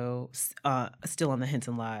kid show, still on the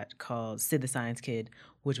Henson lot, called Sid the Science Kid,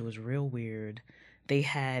 which was real weird.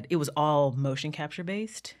 It was all motion capture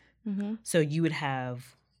based. Mhm. So you would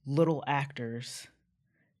have little actors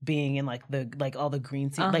being in like all the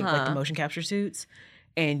green suit, like the Uh-huh. motion capture suits,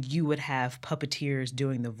 and you would have puppeteers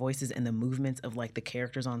doing the voices and the movements of like the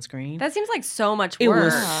characters on screen. That seems like so much It work.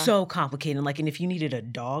 was Yeah. so complicated. Like, and if you needed a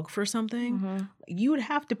dog for something, Mhm. you would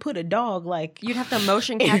have to put a dog like You'd have to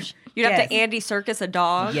motion catch. You'd have to Yes. Andy Serkis a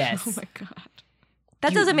dog. yes. Oh my god.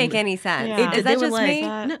 That You- doesn't make any sense. Yeah. Is They that were just like, me?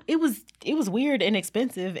 That- No, it was weird and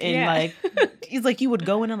expensive, and Yeah. like it's like you would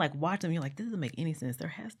go in and like watch them. You're like, this doesn't make any sense. There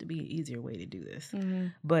has to be an easier way to do this.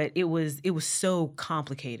 Mhm. But it was so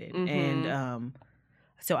complicated, Mhm. and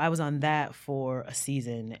So I was on that for a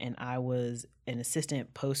season, and I was an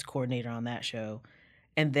assistant post coordinator on that show.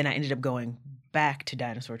 And then I ended up going back to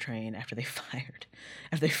Dinosaur Train after they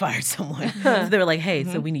fired someone. So they were like, hey,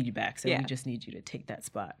 so we need you back. So we just need you to take that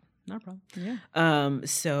spot. No problem. Yeah.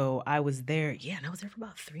 So I was there. Yeah, and I was there for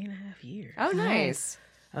about 3.5 years. Oh, nice.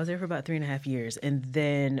 I was there for about 3.5 years. And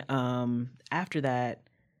then after that,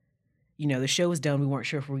 you know, the show was done. We weren't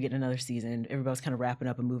sure if we were getting another season. Everybody was kind of wrapping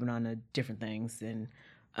up and moving on to different things. And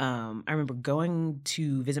I remember going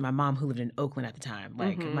to visit my mom who lived in Oakland at the time.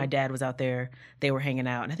 Like my dad was out there. They were hanging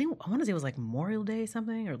out. And I want to say it was like Memorial Day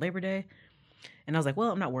something or Labor Day. And I was like,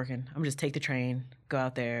 well, I'm not working. I'm just take the train, go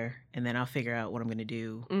out there, and then I'll figure out what I'm going to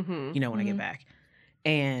do, you know, when I get back.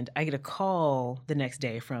 And I get a call the next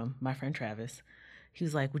day from my friend Travis. He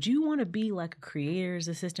was like, would you want to be like a creator's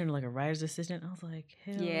assistant or like a writer's assistant? I was like,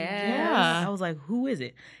 hell yeah. I was like, who is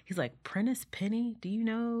it? He's like, Prentice Penny, do you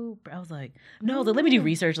know? I was like, no. I was like, let me do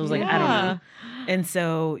research. I was like, I don't know. And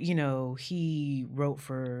so, you know, he wrote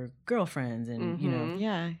for Girlfriends and, you know.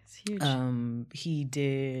 Yeah, it's huge. He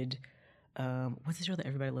did, what's the show that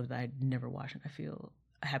everybody loves that I never watched and I feel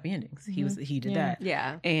Happy Endings. He did that.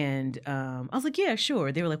 Yeah. And I was like, yeah,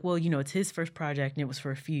 sure. They were like, well, you know, it's his first project and it was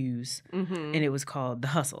for Fuse and it was called The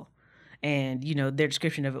Hustle. And, you know, their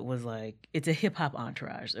description of it was like, it's a hip hop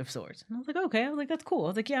entourage of sorts. And I was like, okay. I was like, that's cool. I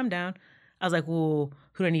was like, yeah, I'm down. I was like, well,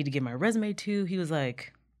 who do I need to give my resume to? He was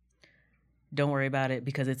like, don't worry about it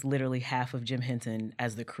because it's literally half of Jim Henson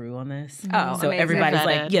as the crew on this. Oh, so amazing. everybody's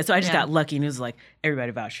like, yeah. So I just got lucky and it was like,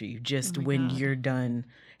 everybody vouched for you. Just when you're done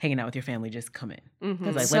hanging out with your family, just come in.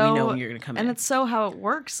 Like, let me know when you're going to come in. And it's so how it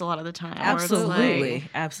works a lot of the time. Absolutely.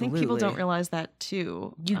 I think people don't realize that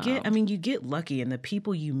too. You get lucky, and the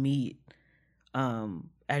people you meet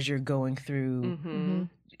as you're going through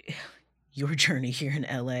your journey here in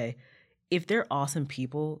LA, if they're awesome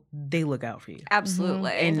people, they look out for you.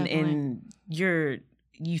 Absolutely. And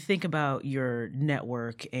you think about your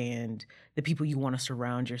network and the people you want to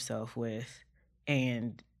surround yourself with,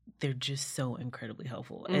 and they're just so incredibly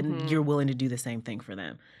helpful. And you're willing to do the same thing for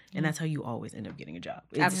them. And that's how you always end up getting a job.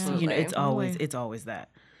 Absolutely. You know, it's always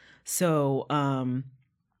that. So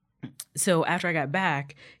so after I got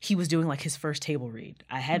back, he was doing like his first table read.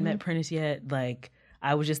 I hadn't met Prentice yet. Like,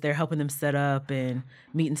 I was just there helping them set up and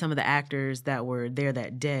meeting some of the actors that were there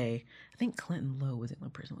that day. I think Clinton Lowe was the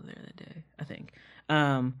only person who was there that day, I think.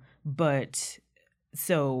 But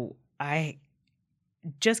so I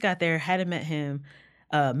just got there, hadn't met him.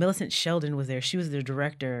 Millicent Sheldon was there. She was the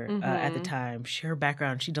director at the time. Her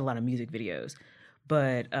background, she did a lot of music videos.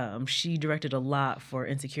 But she directed a lot for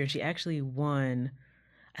Insecure. She actually won,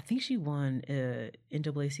 I think she won an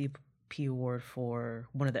NAACP award for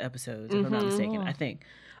one of the episodes, if I'm not mistaken, I think.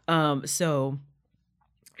 So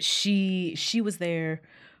she was there.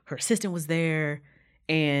 Her assistant was there.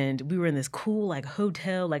 And we were in this cool like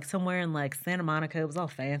hotel, like somewhere in like Santa Monica. It was all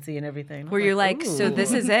fancy and everything. Were you like, so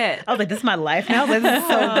this is it? I was like, this is my life now. This is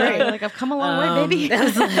so great. Like, I've come a long way, baby. I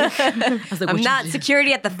was like, I'm not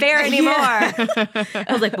security at the fair anymore. I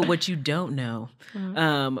was like, but what you don't know.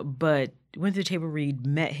 But went to the table read,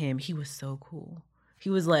 met him. He was so cool. He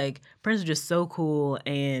was like, Prince was just so cool.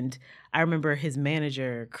 And I remember his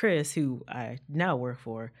manager, Chris, who I now work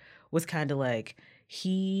for, was kind of like,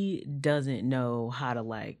 he doesn't know how to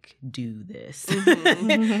like do this.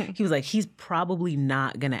 He was like, he's probably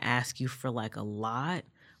not going to ask you for like a lot,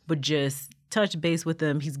 but just touch base with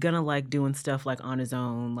him. He's going to like doing stuff like on his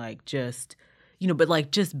own, like just, you know, but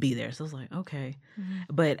like just be there. So I was like, okay.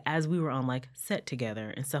 But as we were on like set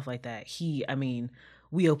together and stuff like that,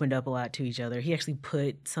 we opened up a lot to each other. He actually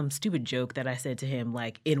put some stupid joke that I said to him,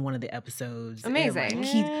 like, in one of the episodes. Amazing. And,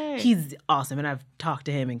 like, he's awesome, and I've talked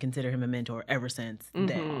to him and consider him a mentor ever since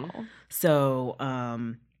then. So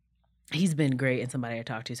he's been great and somebody I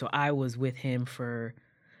talked to. So I was with him for,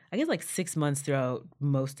 I guess, like 6 months throughout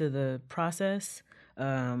most of the process.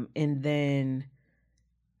 And then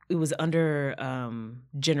it was under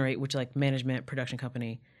Generate, which is like management production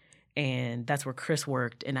company. And that's where Chris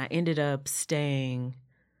worked. And I ended up staying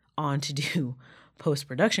on to do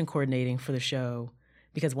post-production coordinating for the show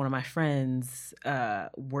because one of my friends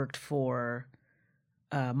worked for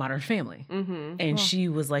Modern Family. And she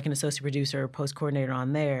was like an associate producer, post-coordinator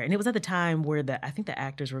on there. And it was at the time where I think the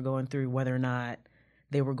actors were going through whether or not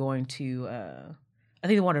they were going to, I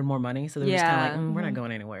think they wanted more money. So they were just kind of like, we're not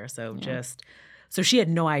going anywhere. So So she had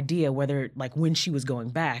no idea whether, like, when she was going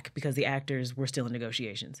back because the actors were still in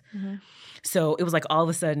negotiations. So it was like all of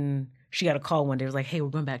a sudden she got a call one day. It was like, hey, we're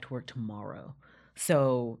going back to work tomorrow.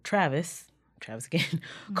 So Travis again,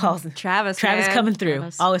 calls. Travis coming through,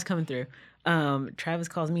 always coming through. Travis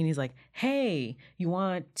calls me and he's like, "Hey, you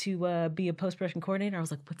want to be a post-production coordinator?" I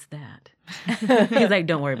was like, "What's that?" He's like,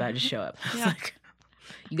 "Don't worry about it. Just show up." I was like,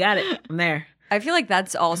 "You got it. I'm there." I feel like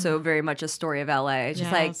that's also very much a story of LA. It's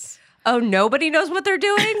just like, Yes. oh, nobody knows what they're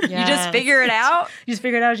doing? You just Yes. figure it out? You just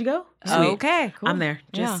figure it out as you go. Sweet. Okay. I'm there.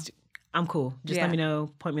 Yeah. I'm cool. Just Yeah. let me know.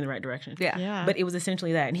 Point me in the right direction. Yeah. Yeah. But it was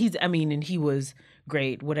essentially that. And he was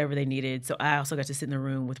great, whatever they needed. So I also got to sit in the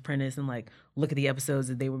room with Prentice and like look at the episodes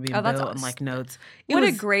that they were being Oh, built that's and like notes. It What a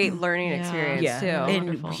was- great learning experience, yeah. too. And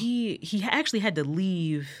Wonderful. he actually had to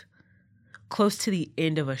leave close to the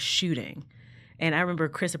end of a shooting. And I remember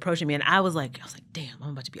Chris approaching me and I was like, damn, I'm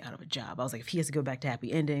about to be out of a job. I was like, if he has to go back to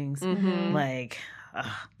happy endings, Mhm. like,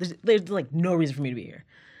 there's like no reason for me to be here.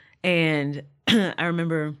 And I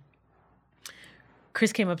remember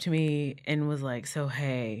Chris came up to me and was like, so,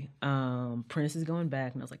 hey, Prentice is going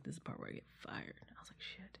back. And I was like, this is the part where I get fired. And I was like,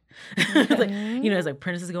 shit. I was like, it's like,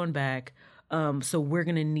 Prentice is going back. So we're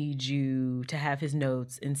going to need you to have his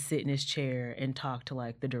notes and sit in his chair and talk to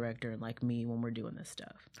like the director and like me when we're doing this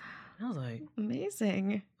stuff. And I was like,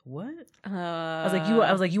 Amazing. what? I I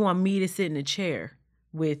was like, you want me to sit in a chair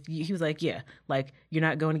with you? He was like, yeah, like you're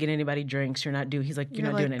not going to get anybody drinks. You're not doing, he's like, you're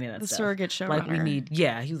not doing any of that the stuff. surrogate showrunner.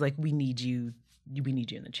 Like he was like, we need you in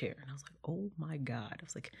the chair. And I was like, oh my God. I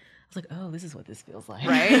was like, oh, this is what this feels like.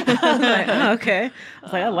 Right? I was like, oh, okay. I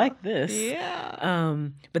was like, I like this. Yeah.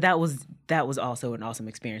 But that was also an awesome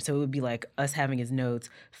experience. So it would be like us having his notes,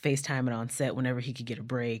 FaceTiming on set whenever he could get a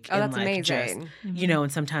break. Oh, and that's like amazing. just,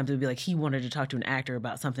 and sometimes it would be like he wanted to talk to an actor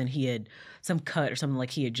about something some cut or something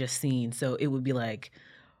like he had just seen. So it would be like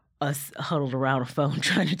us huddled around a phone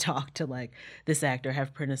trying to talk to like this actor,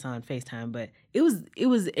 have Prentice on FaceTime. But it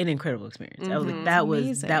was an incredible experience. I was like, that was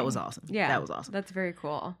Amazing. awesome. Yeah. That was awesome. That's very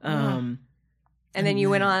cool. Um, And then you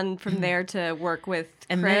went on from there to work with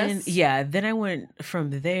and Chris. then I went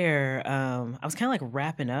from there. I was kind of like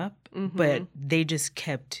wrapping up, but they just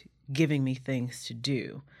kept giving me things to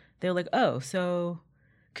do. They were like, "Oh, so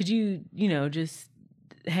could you, just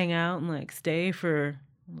hang out and like stay for?"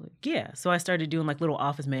 I'm like, yeah. So I started doing like little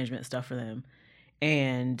office management stuff for them,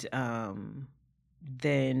 and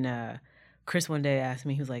then Chris one day asked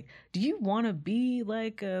me, he was like, "Do you want to be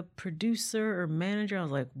like a producer or manager?" I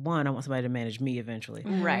was like, one, I want somebody to manage me eventually.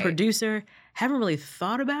 Right. Producer, haven't really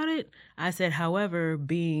thought about it. I said, however,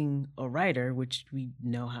 being a writer, which we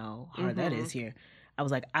know how hard that is here, I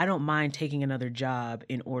was like, I don't mind taking another job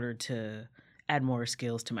in order to add more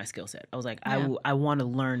skills to my skill set. I was like, I want to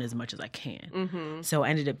learn as much as I can. So I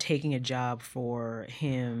ended up taking a job for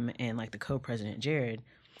him and like the co-president, Jared,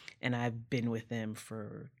 and I've been with them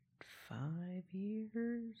for 5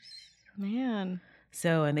 years. Man.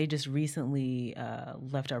 So, and they just recently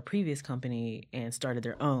left our previous company and started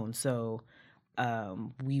their own. So,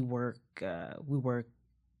 we work.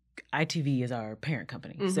 ITV is our parent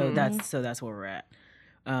company. So that's where we're at.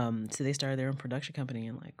 So they started their own production company,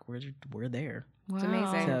 and like we're there. Wow. It's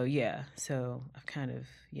amazing. So yeah. So I've kind of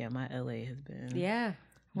my LA has been Yeah.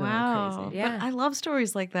 going Wow. crazy. Yeah. But I love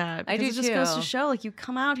stories like that. I Because do it just goes too. to show, like, you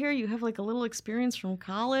come out here, you have like a little experience from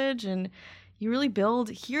college, and you really build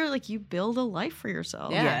a life for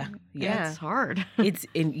yourself. Yeah. Yeah. It's hard. It's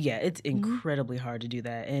incredibly hard to do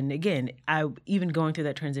that. And again, I even going through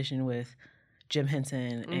that transition with Jim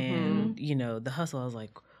Henson and the hustle, I was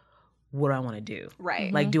like, what do I want to do?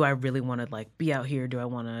 Right. Like, do I really want to like be out here? Do I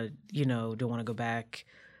want to, do I want to go back?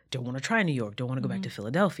 Do I want to try New York? Do I want to go back to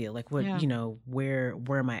Philadelphia? Like what, where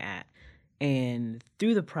am I at? And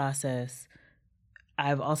through the process,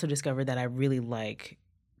 I've also discovered that I really like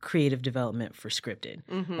creative development for scripted.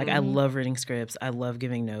 Like I love reading scripts. I love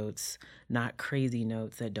giving notes, not crazy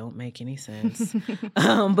notes that don't make any sense.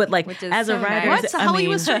 But like Which is as a so writer, nice. What? So how will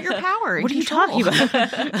you assert your power? and what are you control?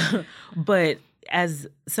 talking about? But as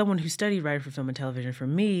someone who studied writing for film and television, for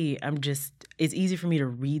me, it's easy for me to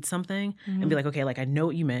read something and be like, okay, like I know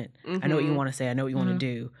what you meant. I know what you want to say. I know what you want to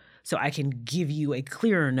do. So I can give you a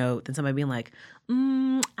clearer note than somebody being like,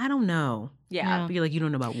 I don't know. Yeah. But you're like, you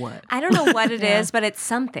don't know about what? I don't know what it is, but it's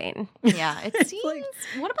something. Yeah, it seems.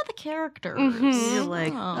 What about the characters? You're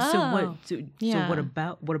like, Oh. so Yeah. what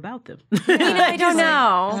about them? I don't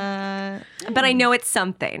know. But I know it's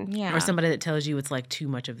something. Yeah. Or somebody that tells you it's like too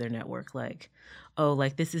much of their network, like, oh,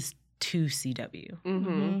 like this is too CW.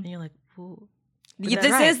 And you're like, well,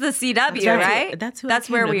 This right. is the CW, right? That's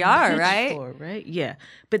where we are, right? For, right? Yeah.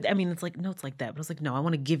 But I mean, it's like, no, it's like that. But it's like, no, I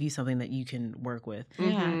want to give you something that you can work with.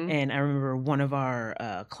 Yeah. And I remember one of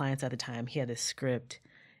our clients at the time, he had this script,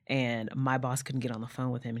 and my boss couldn't get on the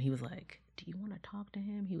phone with him. And he was like, do you want to talk to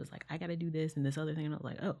him? He was like, I got to do this and this other thing. And I was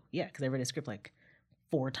like, oh, yeah, because I read his script like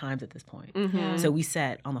 4 times at this point. Mhm. So we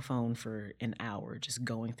sat on the phone for an hour just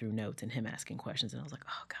going through notes and him asking questions. And I was like,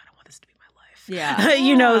 oh God, I want this to be my life. Yeah.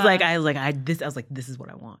 You know, it's like, I was like, this is what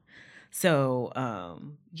I want. So,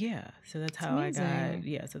 so that's how I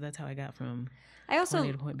got, so that's how I got from I also point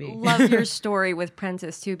A to point B. love your story with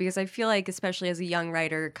Prentice too, because I feel like, especially as a young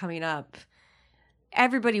writer coming up,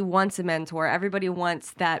 everybody wants a mentor. Everybody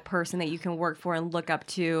wants that person that you can work for and look up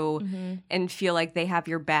to and feel like they have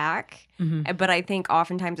your back. But I think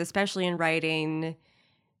oftentimes, especially in writing,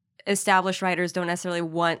 established writers don't necessarily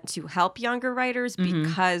want to help younger writers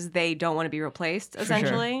because they don't want to be replaced,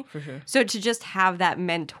 essentially. For sure. So to just have that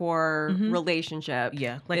mentor relationship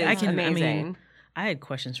is amazing. I had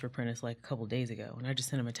questions for Prentice like a couple days ago, and I just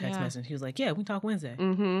sent him a text message. He was like, yeah, we can talk Wednesday.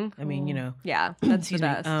 I mean, you know. Yeah, that's the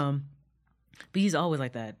best. But he's always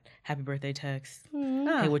like that. Happy birthday text.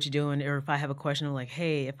 Hey, what you doing? Or if I have a question, I'm like,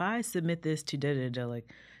 hey, if I submit this to da-da-da,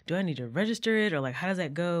 like, do I need to register it? Or like, how does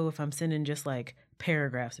that go if I'm sending just like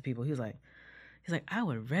paragraphs to people? He's like, I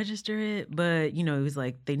would register it, but you know, he was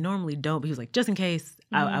like, they normally don't. But he was like, just in case,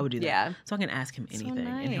 I would do that. Yeah. So I can ask him anything. So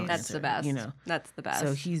nice. And he'll That's answer, the best. You know, that's the best.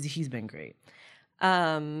 So he's been great.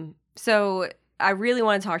 So I really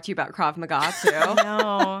want to talk to you about Krav Maga too.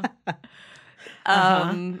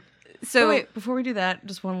 No. So wait, before we do that,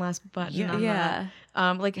 just one last button on yeah.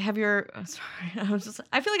 that. Like, have your... Oh, sorry.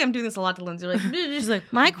 I feel like I'm doing this a lot to Lindsay. Like, She's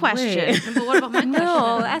like, my question. But what about my question?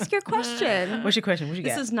 No, ask your question. What's your question? What you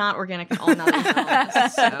got? This is not organic at all.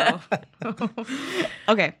 So.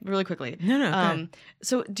 Okay, really quickly. No, go ahead.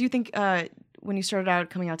 So do you think when you started out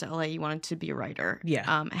coming out to LA, you wanted to be a writer?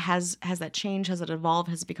 Yeah. Has that changed? Has it evolved?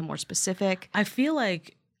 Has it become more specific? I feel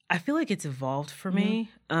like it's evolved for me.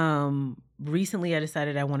 Recently, I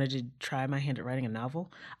decided I wanted to try my hand at writing a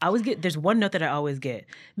novel. There's one note that I always get.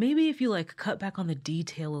 Maybe if you like cut back on the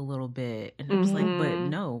detail a little bit, and I'm just like,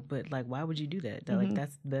 but like, why would you do that? Like,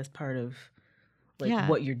 that's the best part of like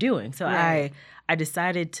what you're doing. So I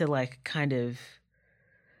decided to like kind of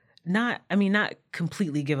not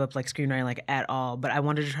completely give up like screenwriting like at all, but I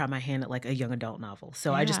wanted to try my hand at like a young adult novel.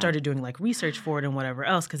 So I just started doing like research for it and whatever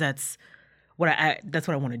else, because that's what I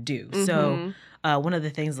want to do. So one of the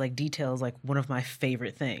things like detail is like one of my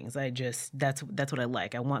favorite things. That's what I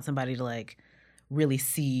like. I want somebody to like really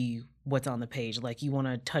see what's on the page. Like, you want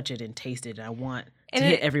to touch it and taste it. And I want to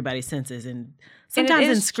hit everybody's senses. And sometimes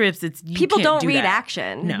in scripts, people don't read that.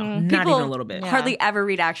 action. No, not even a little bit. Hardly ever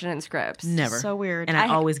read action in scripts. Never. So weird. And I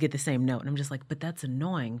always get the same note, and I'm just like, but that's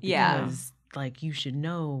annoying. Because like, you should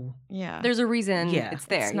know. Yeah. There's a reason it's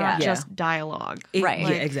there. It's not just dialogue. Right. Yeah,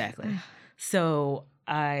 exactly. So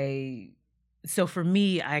for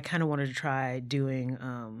me, I kind of wanted to try doing,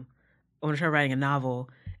 I want to try writing a novel,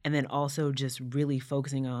 and then also just really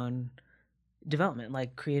focusing on development,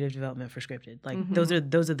 like creative development for scripted. Like those are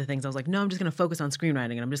the things I was like, no, I'm just going to focus on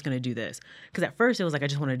screenwriting and I'm just going to do this. Because at first it was like, I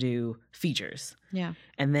just want to do features. Yeah.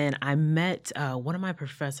 And then I met one of my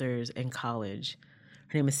professors in college.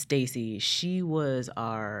 Her name is Stacy. She was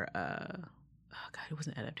our, it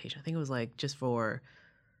wasn't adaptation. I think it was just for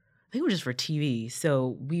TV.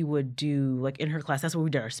 So we would do, like, in her class, that's where we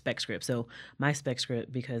did our spec script. So my spec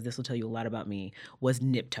script, because this will tell you a lot about me, was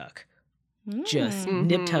Nip Tuck. Just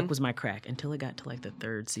Nip Tuck was my crack until it got to like the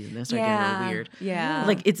 3rd season. Then it started getting real weird. Yeah.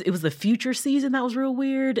 Like it was the future season that was real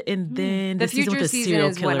weird. And then the season with the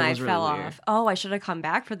serial killer was really fell weird. off. Oh, I should have come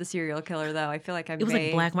back for the serial killer though. I feel like it was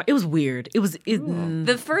like Black Mark. It was weird. It was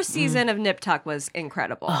the first season of Nip Tuck was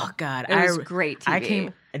incredible. Oh God. It was great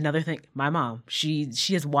TV. Another thing, my mom, she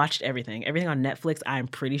has watched everything on Netflix. I'm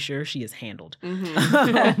pretty sure she has handled.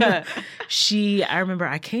 I remember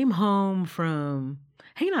I came home from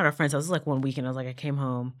hanging out at our friend's house. It was like one weekend. I came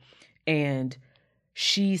home and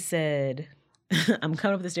she said, I'm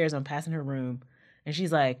coming up the stairs, I'm passing her room. And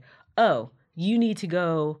she's like, oh, you need to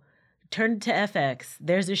go turn to FX.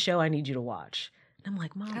 There's this show I need you to watch. And I'm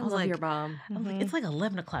like, Mom, I love your mom. I'm like, it's like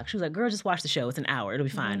 11 o'clock. She was like, girl, just watch the show. It's an hour. It'll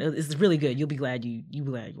be fine. It's really good. You'll be glad you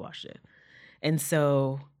watched it. And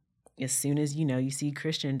so as soon as, you see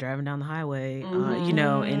Christian driving down the highway,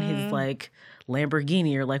 in his like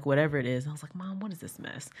Lamborghini or like whatever it is, I was like, Mom, what is this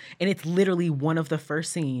mess? And it's literally one of the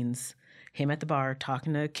first scenes, him at the bar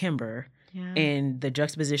talking to Kimber, and the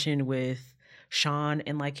juxtaposition with Sean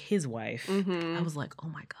and like his wife. I was like, oh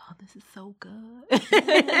my God, this is so good.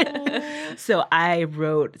 So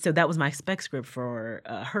that was my spec script for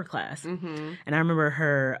her class. And I remember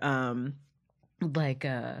her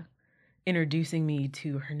introducing me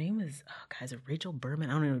to, her name is, Rachel Berman.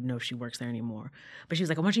 I don't even know if she works there anymore. But she was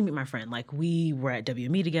like, I want you to meet my friend. Like, we were at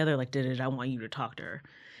WME together. Like, I want you to talk to her.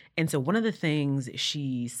 And so one of the things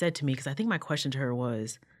she said to me, because I think my question to her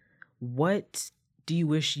was, what do you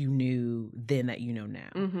wish you knew then that you know now?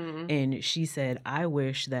 Mm-hmm. And she said, I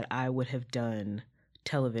wish that I would have done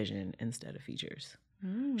television instead of features.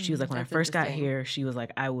 She was like, when I That's first got interesting. here, she was like,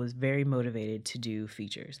 I was very motivated to do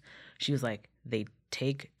features. She was like, they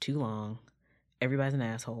take too long. Everybody's an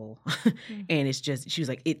asshole. And it's just, she was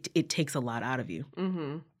like, it takes a lot out of you.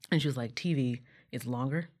 Mm-hmm. And she was like, TV is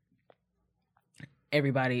longer.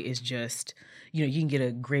 Everybody is just, you can get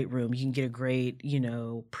a great room. You can get a great,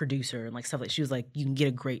 producer and like stuff like, she was like, you can get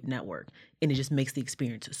a great network and it just makes the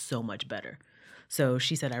experience so much better. So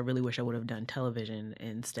she said, I really wish I would have done television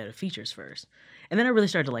instead of features first. And then I really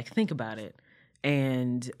started to like think about it.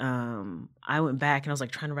 And I went back and I was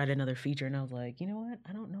like trying to write another feature. And I was like, you know what?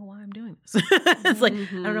 I don't know why I'm doing this. It's like, I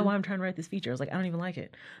don't know why I'm trying to write this feature. I was like, I don't even like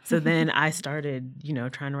it. So then I started,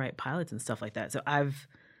 trying to write pilots and stuff like that. So I've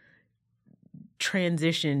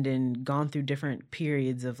transitioned and gone through different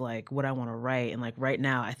periods of like what I want to write. And like right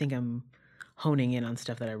now, I think I'm honing in on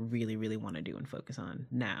stuff that I really, really want to do and focus on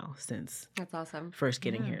now since That's awesome. first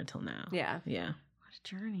getting here until now. Yeah. Yeah. What a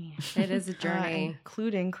journey. It is a journey.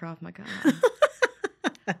 Including Krav Maga.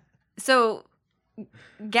 So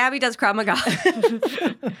Gabby does Krav Maga.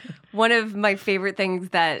 One of my favorite things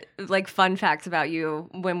that, like, fun facts about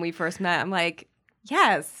you when we first met, I'm like,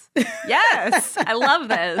 yes, I love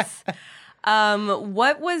this.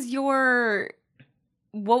 What was your,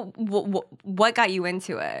 what got you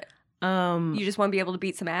into it? You just want to be able to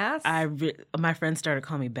beat some ass? My friends started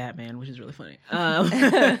calling me Batman, which is really funny.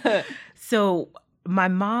 So my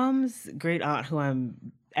mom's great aunt, who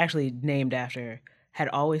I'm actually named after, had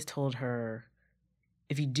always told her,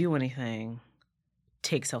 if you do anything,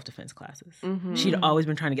 take self-defense classes. Mm-hmm. She'd always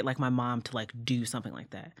been trying to get like my mom to like do something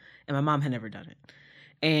like that. And my mom had never done it.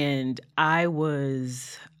 And I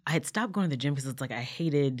had stopped going to the gym because it's like I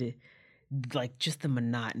hated like just the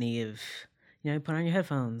monotony of, you put on your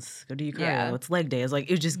headphones, go do your cardio. Yeah. It's leg day. It was like,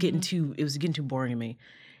 it was just getting too boring to me.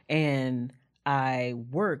 And I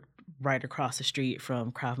worked right across the street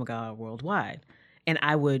from Krav Maga Worldwide. And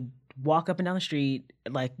I would walk up and down the street,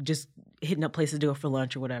 like just hitting up places to go for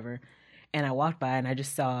lunch or whatever. And I walked by and I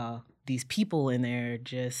just saw these people in there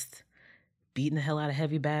just beating the hell out of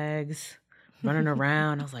heavy bags, running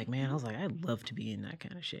around. I was like, I'd love to be in that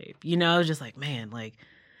kind of shape. I was just like, man, like,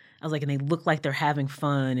 I was like, and they look like they're having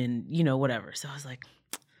fun and, whatever. So I was like,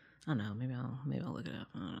 I don't know, maybe I'll look it up.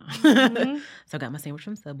 I don't know. So I got my sandwich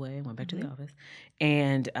from Subway, went back to the office.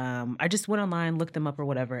 And I just went online, looked them up or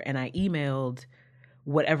whatever, and I emailed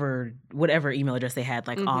whatever email address they had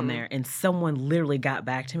like on there. And someone literally got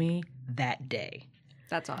back to me that day.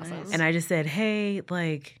 That's awesome. Nice. And I just said, hey,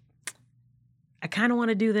 like, I kind of want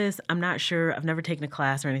to do this. I'm not sure. I've never taken a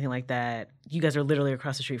class or anything like that. You guys are literally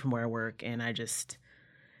across the street from where I work. And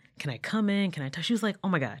can I come in? Can I touch? She was like, oh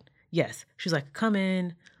my God, yes. She was like, come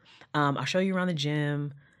in. I'll show you around the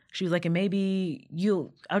gym. She was like, and maybe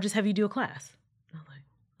I'll just have you do a class. I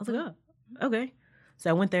was like, oh, okay. So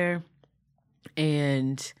I went there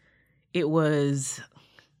and it was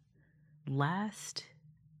the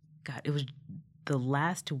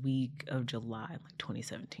last week of July, like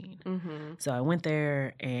 2017. So I went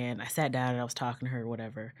there and I sat down and I was talking to her or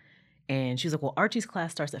whatever. And she was like, well, Archie's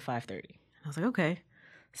class starts at 5:30. I was like, okay.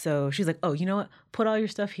 So she's like, oh, you know what? Put all your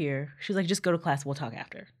stuff here. She's like, just go to class. We'll talk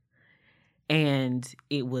after. And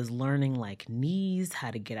it was learning like knees,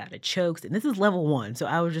 how to get out of chokes. And this is level 1. So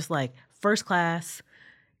I was just like first class.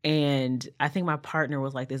 And I think my partner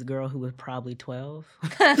was like this girl who was probably 12.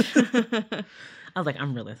 I was like,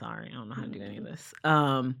 I'm really sorry. I don't know how to do any of this.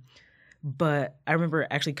 But I remember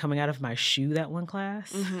actually coming out of my shoe that one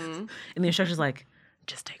class. And the instructor's like,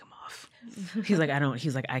 just take them off. He's like,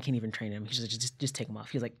 I can't even train him. He's like, just take them off.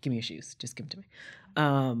 He's like, give me your shoes. Just give them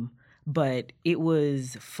to me. But it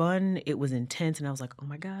was fun. It was intense. And I was like, oh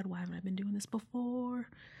my God, why haven't I been doing this before?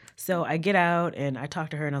 So I get out and I talk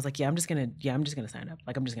to her and I was like, I'm just gonna sign up.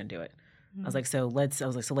 Like, I'm just gonna do it. I was like, so let's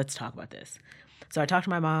talk about this. So I talked to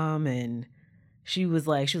my mom and she was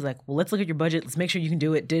like, well, let's look at your budget. Let's make sure you can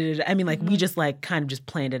do it. I mean, like, we just like kind of just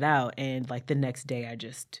planned it out. And like the next day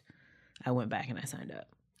I went back and I signed up.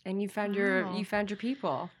 And you found Wow. your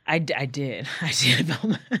people. I did. I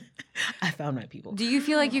found my people. Do you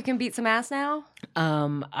feel like you can beat some ass now?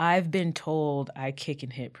 I've been told I kick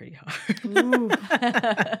and hit pretty hard.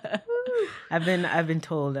 I've been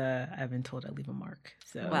told I leave a mark.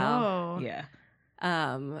 So Wow. yeah.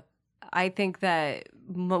 I think that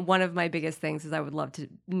one of my biggest things is I would love to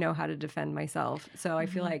know how to defend myself. So I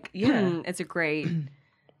feel like it's a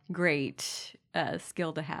great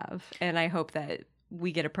skill to have. And I hope that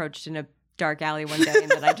we get approached in a dark alley one day and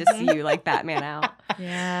that I just see you like Batman out.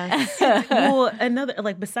 Yes. Well, another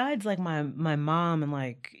like besides like my mom and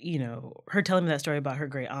like her telling me that story about her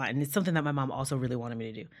great aunt, and it's something that my mom also really wanted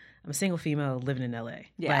me to do. I'm a single female living in LA.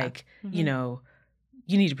 Yeah. Like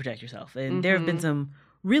you need to protect yourself, and there have been some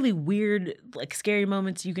really weird like scary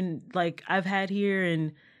moments you can like I've had here,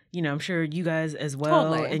 and I'm sure you guys as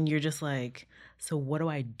well. Totally. And you're just like, so what do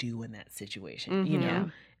I do in that situation? Yeah.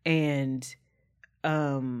 And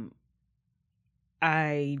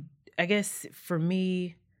I guess for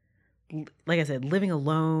me, like I said, living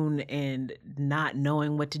alone and not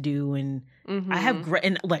knowing what to do, and I have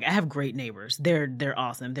great neighbors. They're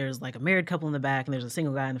awesome. There's like a married couple in the back, and there's a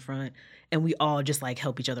single guy in the front, and we all just like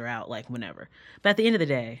help each other out like whenever. But at the end of the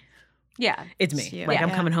day, it's me. you. Like I'm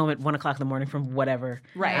Yeah. coming home at 1:00 in the morning from whatever.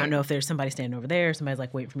 Right. I don't know if there's somebody standing over there. Somebody's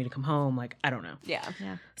like waiting for me to come home. Like I don't know.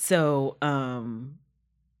 Yeah. So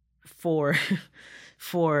for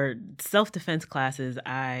self-defense classes,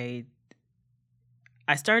 I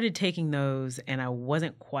started taking those, and I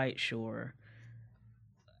wasn't quite sure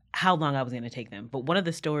how long I was going to take them. But one of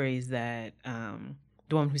the stories that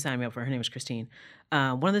the woman who signed me up for, her name was Christine.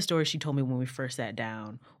 One of the stories she told me when we first sat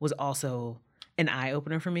down was also an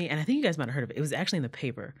eye-opener for me. And I think you guys might have heard of it. It was actually in the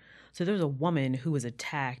paper. So there was a woman who was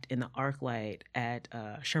attacked in the arc light at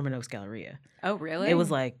Sherman Oaks Galleria. Oh, really? It was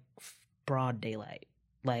like broad daylight.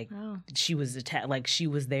 Like Oh. she was attacked. Like she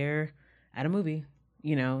was there at a movie.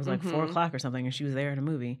 It was like 4:00 or something, and she was there at a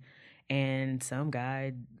movie, and some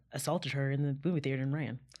guy assaulted her in the movie theater and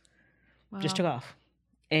ran. Wow. Just took off.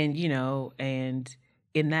 And and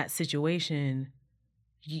in that situation,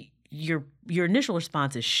 your initial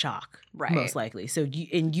response is shock, Right. most likely. So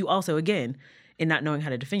you also, again, in not knowing how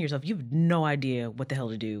to defend yourself, you have no idea what the hell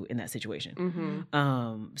to do in that situation.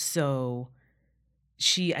 So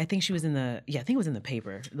I think it was in the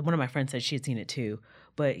paper. One of my friends said she had seen it too,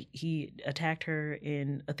 but he attacked her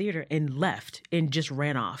in a theater and left and just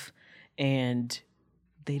ran off, and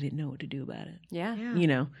they didn't know what to do about it.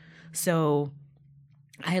 Yeah. So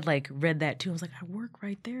I had like read that too. I was like, I work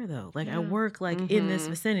right there though. Like I work like in this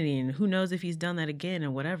vicinity, and who knows if he's done that again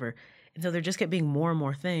and whatever. And so there just kept being more and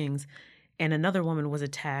more things. And another woman was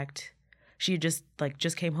attacked. She just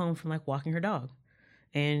came home from like walking her dog.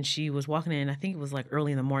 And she was walking in, I think it was like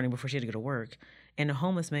early in the morning before she had to go to work. And a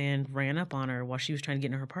homeless man ran up on her while she was trying to get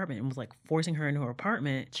into her apartment and was like forcing her into her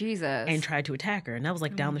apartment. Jesus. And tried to attack her. And that was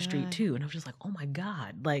like down the street God. too. And I was just like, oh my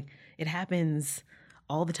God. Like it happens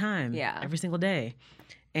all the time. Yeah. Every single day.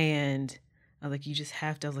 And I was like, you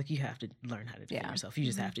have to learn how to defend yourself. You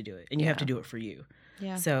just have to do it. And you have to do it for you.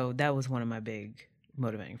 Yeah. So that was one of my big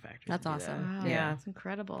motivating factors. That's to do awesome. that. Wow. Yeah. It's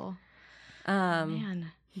incredible.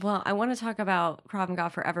 Man. Well, I want to talk about Krav Maga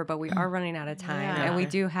forever, but we are running out of time, Yeah. and we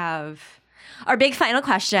do have our big final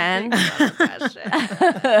question. Do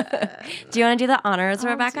you want to do the honors,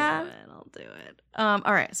 Rebecca? I'll do it. All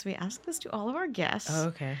right. So we ask this to all of our guests.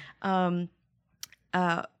 Oh, okay.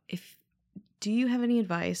 Do you have any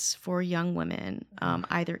advice for young women,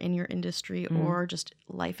 either in your industry or just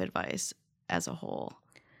life advice as a whole?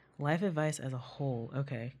 Life advice as a whole.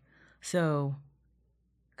 Okay. So,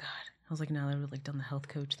 God, I was like, now that I've like done the health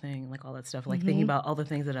coach thing, like all that stuff, like thinking about all the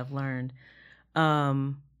things that I've learned.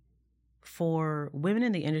 For women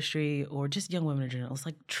in the industry or just young women in general, it's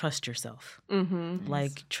like trust yourself. Mm-hmm.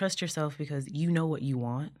 Like trust yourself because you know what you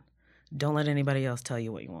want. Don't let anybody else tell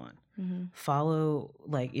you what you want. Follow,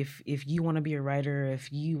 like if you want to be a writer,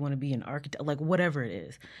 if you want to be an architect, like whatever it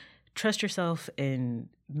is, trust yourself and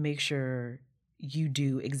make sure you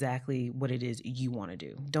do exactly what it is you want to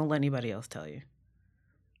do. Don't let anybody else tell you.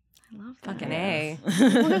 I love that. Fucking A.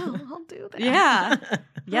 Well, I'll do that. Yeah.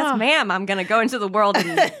 Yes, ma'am. I'm going to go into the world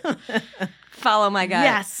and follow my gut.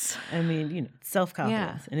 Yes. I mean,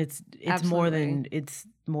 self-confidence. And it's Absolutely.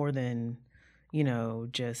 more than,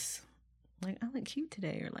 just like I look cute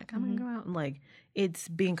today, or like I'm gonna go out, and like it's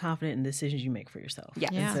being confident in the decisions you make for yourself. Yeah.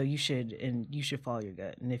 And so you should follow your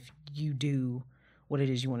gut. And if you do what it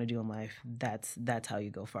is you want to do in life, that's how you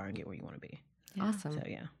go far and get where you want to be. Awesome. So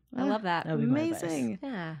yeah. I love that. That would be my advice. Amazing.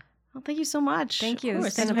 Yeah. Well, thank you so much. Thank you. course.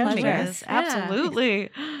 It's been a Thanks for having me, pleasure. guys. Yes, absolutely.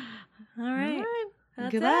 All right. That's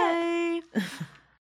it. Goodbye.